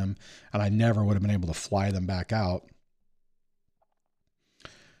visit them, and I never would have been able to fly them back out.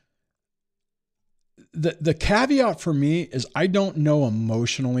 The caveat for me is I don't know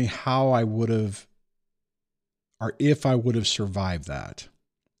emotionally how I would have, or if I would have survived that.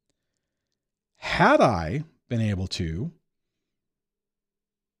 Had I been able to,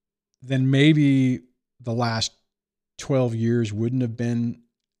 then maybe the last 12 years wouldn't have been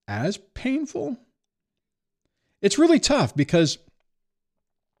as painful. It's really tough because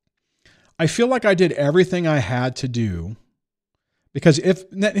I feel like I did everything I had to do, because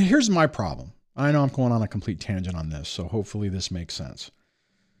here's my problem. I know I'm going on a complete tangent on this, so hopefully this makes sense.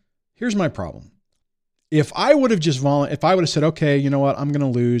 Here's my problem. If I would have if I would have said, okay, you know what, I'm going to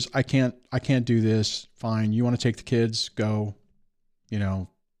lose. I can't do this. Fine. You want to take the kids? Go,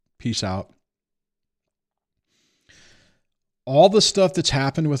 peace out. All the stuff that's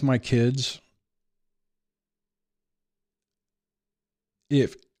happened with my kids,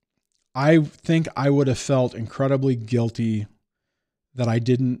 I think I would have felt incredibly guilty that I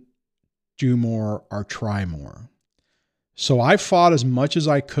didn't do more or try more. So I fought as much as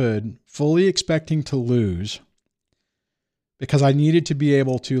I could, fully expecting to lose, because I needed to be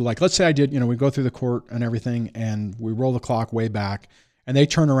able to, like, let's say I did, we go through the court and everything, and we roll the clock way back, and they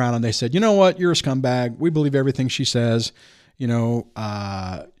turn around and they said, you know what, you're a scumbag. We believe everything she says.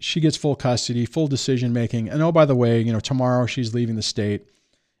 She gets full custody, full decision making. And oh, by the way, tomorrow she's leaving the state,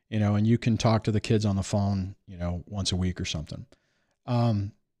 and you can talk to the kids on the phone, once a week or something.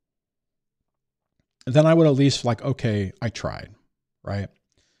 Then I would at least okay, I tried. Right.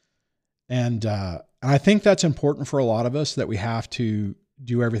 And I think that's important for a lot of us, that we have to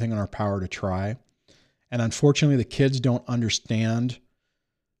do everything in our power to try. And unfortunately, the kids don't understand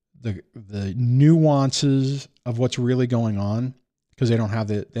the nuances of what's really going on, because they don't have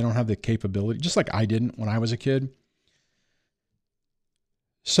the capability, just like I didn't when I was a kid.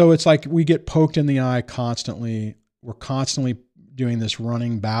 So it's like we get poked in the eye constantly. We're constantly doing this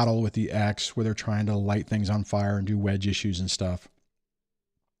running battle with the ex, where they're trying to light things on fire and do wedge issues and stuff.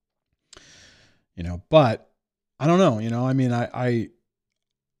 But I don't know,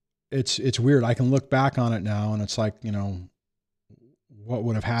 it's weird. I can look back on it now, and it's like, what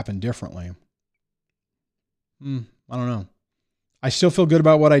would have happened differently? I don't know. I still feel good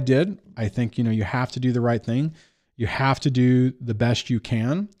about what I did. I think, you have to do the right thing. You have to do the best you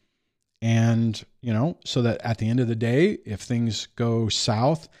can. And, so that at the end of the day, if things go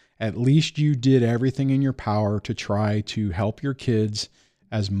south, at least you did everything in your power to try to help your kids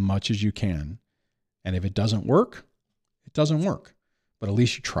as much as you can. And if it doesn't work, it doesn't work. But at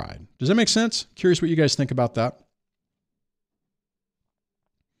least you tried. Does that make sense? Curious what you guys think about that.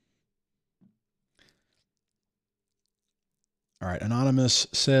 All right. Anonymous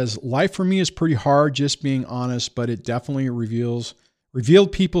says, life for me is pretty hard, just being honest, but it definitely revealed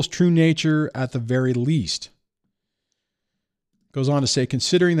people's true nature at the very least. Goes on to say,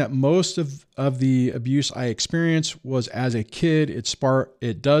 considering that most of the abuse I experienced was as a kid,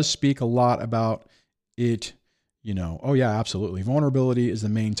 it does speak a lot about it, you know. Oh yeah, absolutely. Vulnerability is the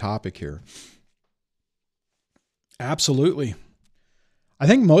main topic here. Absolutely. I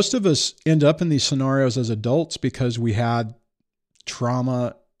think most of us end up in these scenarios as adults because we had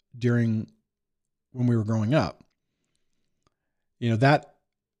trauma when we were growing up. You know, that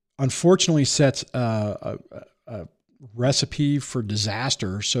unfortunately sets a recipe for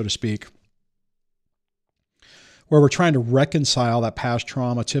disaster, so to speak, where we're trying to reconcile that past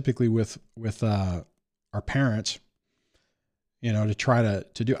trauma, typically with our parents, you know, to try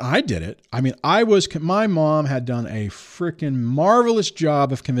to do. I did it. I mean, my mom had done a freaking marvelous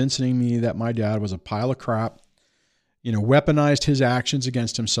job of convincing me that my dad was a pile of crap, you know, weaponized his actions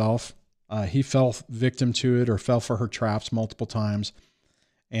against himself. He fell victim to it or fell for her traps multiple times.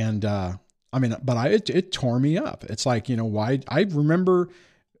 And, I mean, but it tore me up. It's like, you know, why I remember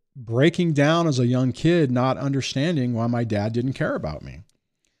breaking down as a young kid, not understanding why my dad didn't care about me.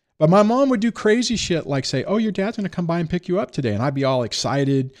 But my mom would do crazy shit like say, oh, your dad's going to come by and pick you up today. And I'd be all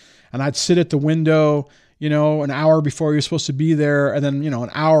excited and I'd sit at the window, you know, an hour before you're supposed to be there. And then, you know,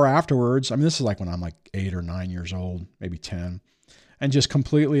 an hour afterwards, I mean, this is like when I'm like 8 or 9 years old, maybe 10, and just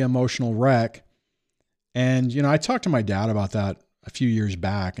completely emotional wreck. And, you know, I talked to my dad about that a few years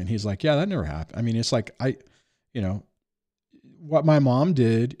back and he's like, yeah, that never happened. I mean, it's like, you know, what my mom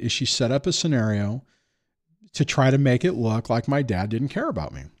did is she set up a scenario to try to make it look like my dad didn't care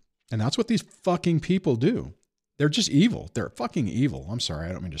about me. And that's what these fucking people do. They're just evil. They're fucking evil. I'm sorry.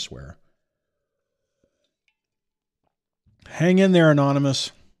 I don't mean to swear. Hang in there,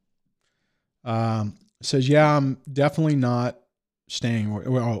 Anonymous. Says, yeah, I'm definitely not staying.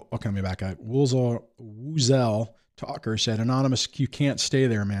 Well, okay, let me back up. Woozel Talker said, Anonymous, you can't stay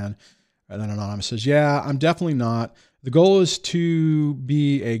there, man. And then Anonymous says, yeah, I'm definitely not. The goal is to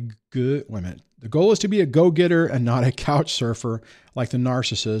be a The goal is to be a go-getter and not a couch surfer like the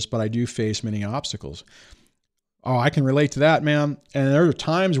narcissist, but I do face many obstacles. Oh, I can relate to that, man. And there are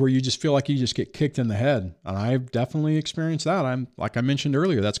times where you just feel like you just get kicked in the head. And I've definitely experienced that. Like I mentioned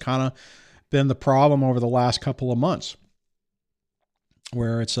earlier, that's kind of been the problem over the last couple of months,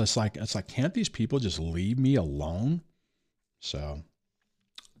 where it's like, can't these people just leave me alone? So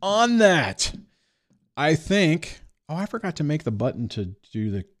on that, I think, I forgot to make the button to do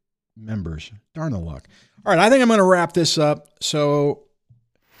the members. Darn the luck. All right. I think I'm going to wrap this up. So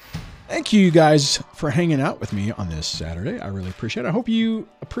thank you guys for hanging out with me on this Saturday. I really appreciate it. I hope you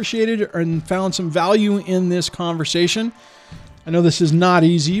appreciated and found some value in this conversation. I know this is not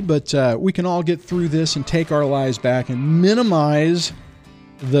easy, but we can all get through this and take our lives back and minimize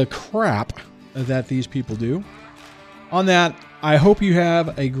the crap that these people do. On that, I hope you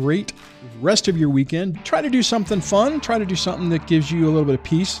have a great rest of your weekend. Try to do something fun. Try to do something that gives you a little bit of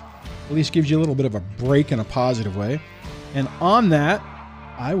peace, at least gives you a little bit of a break in a positive way. And on that,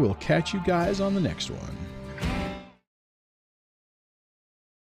 I will catch you guys on the next one.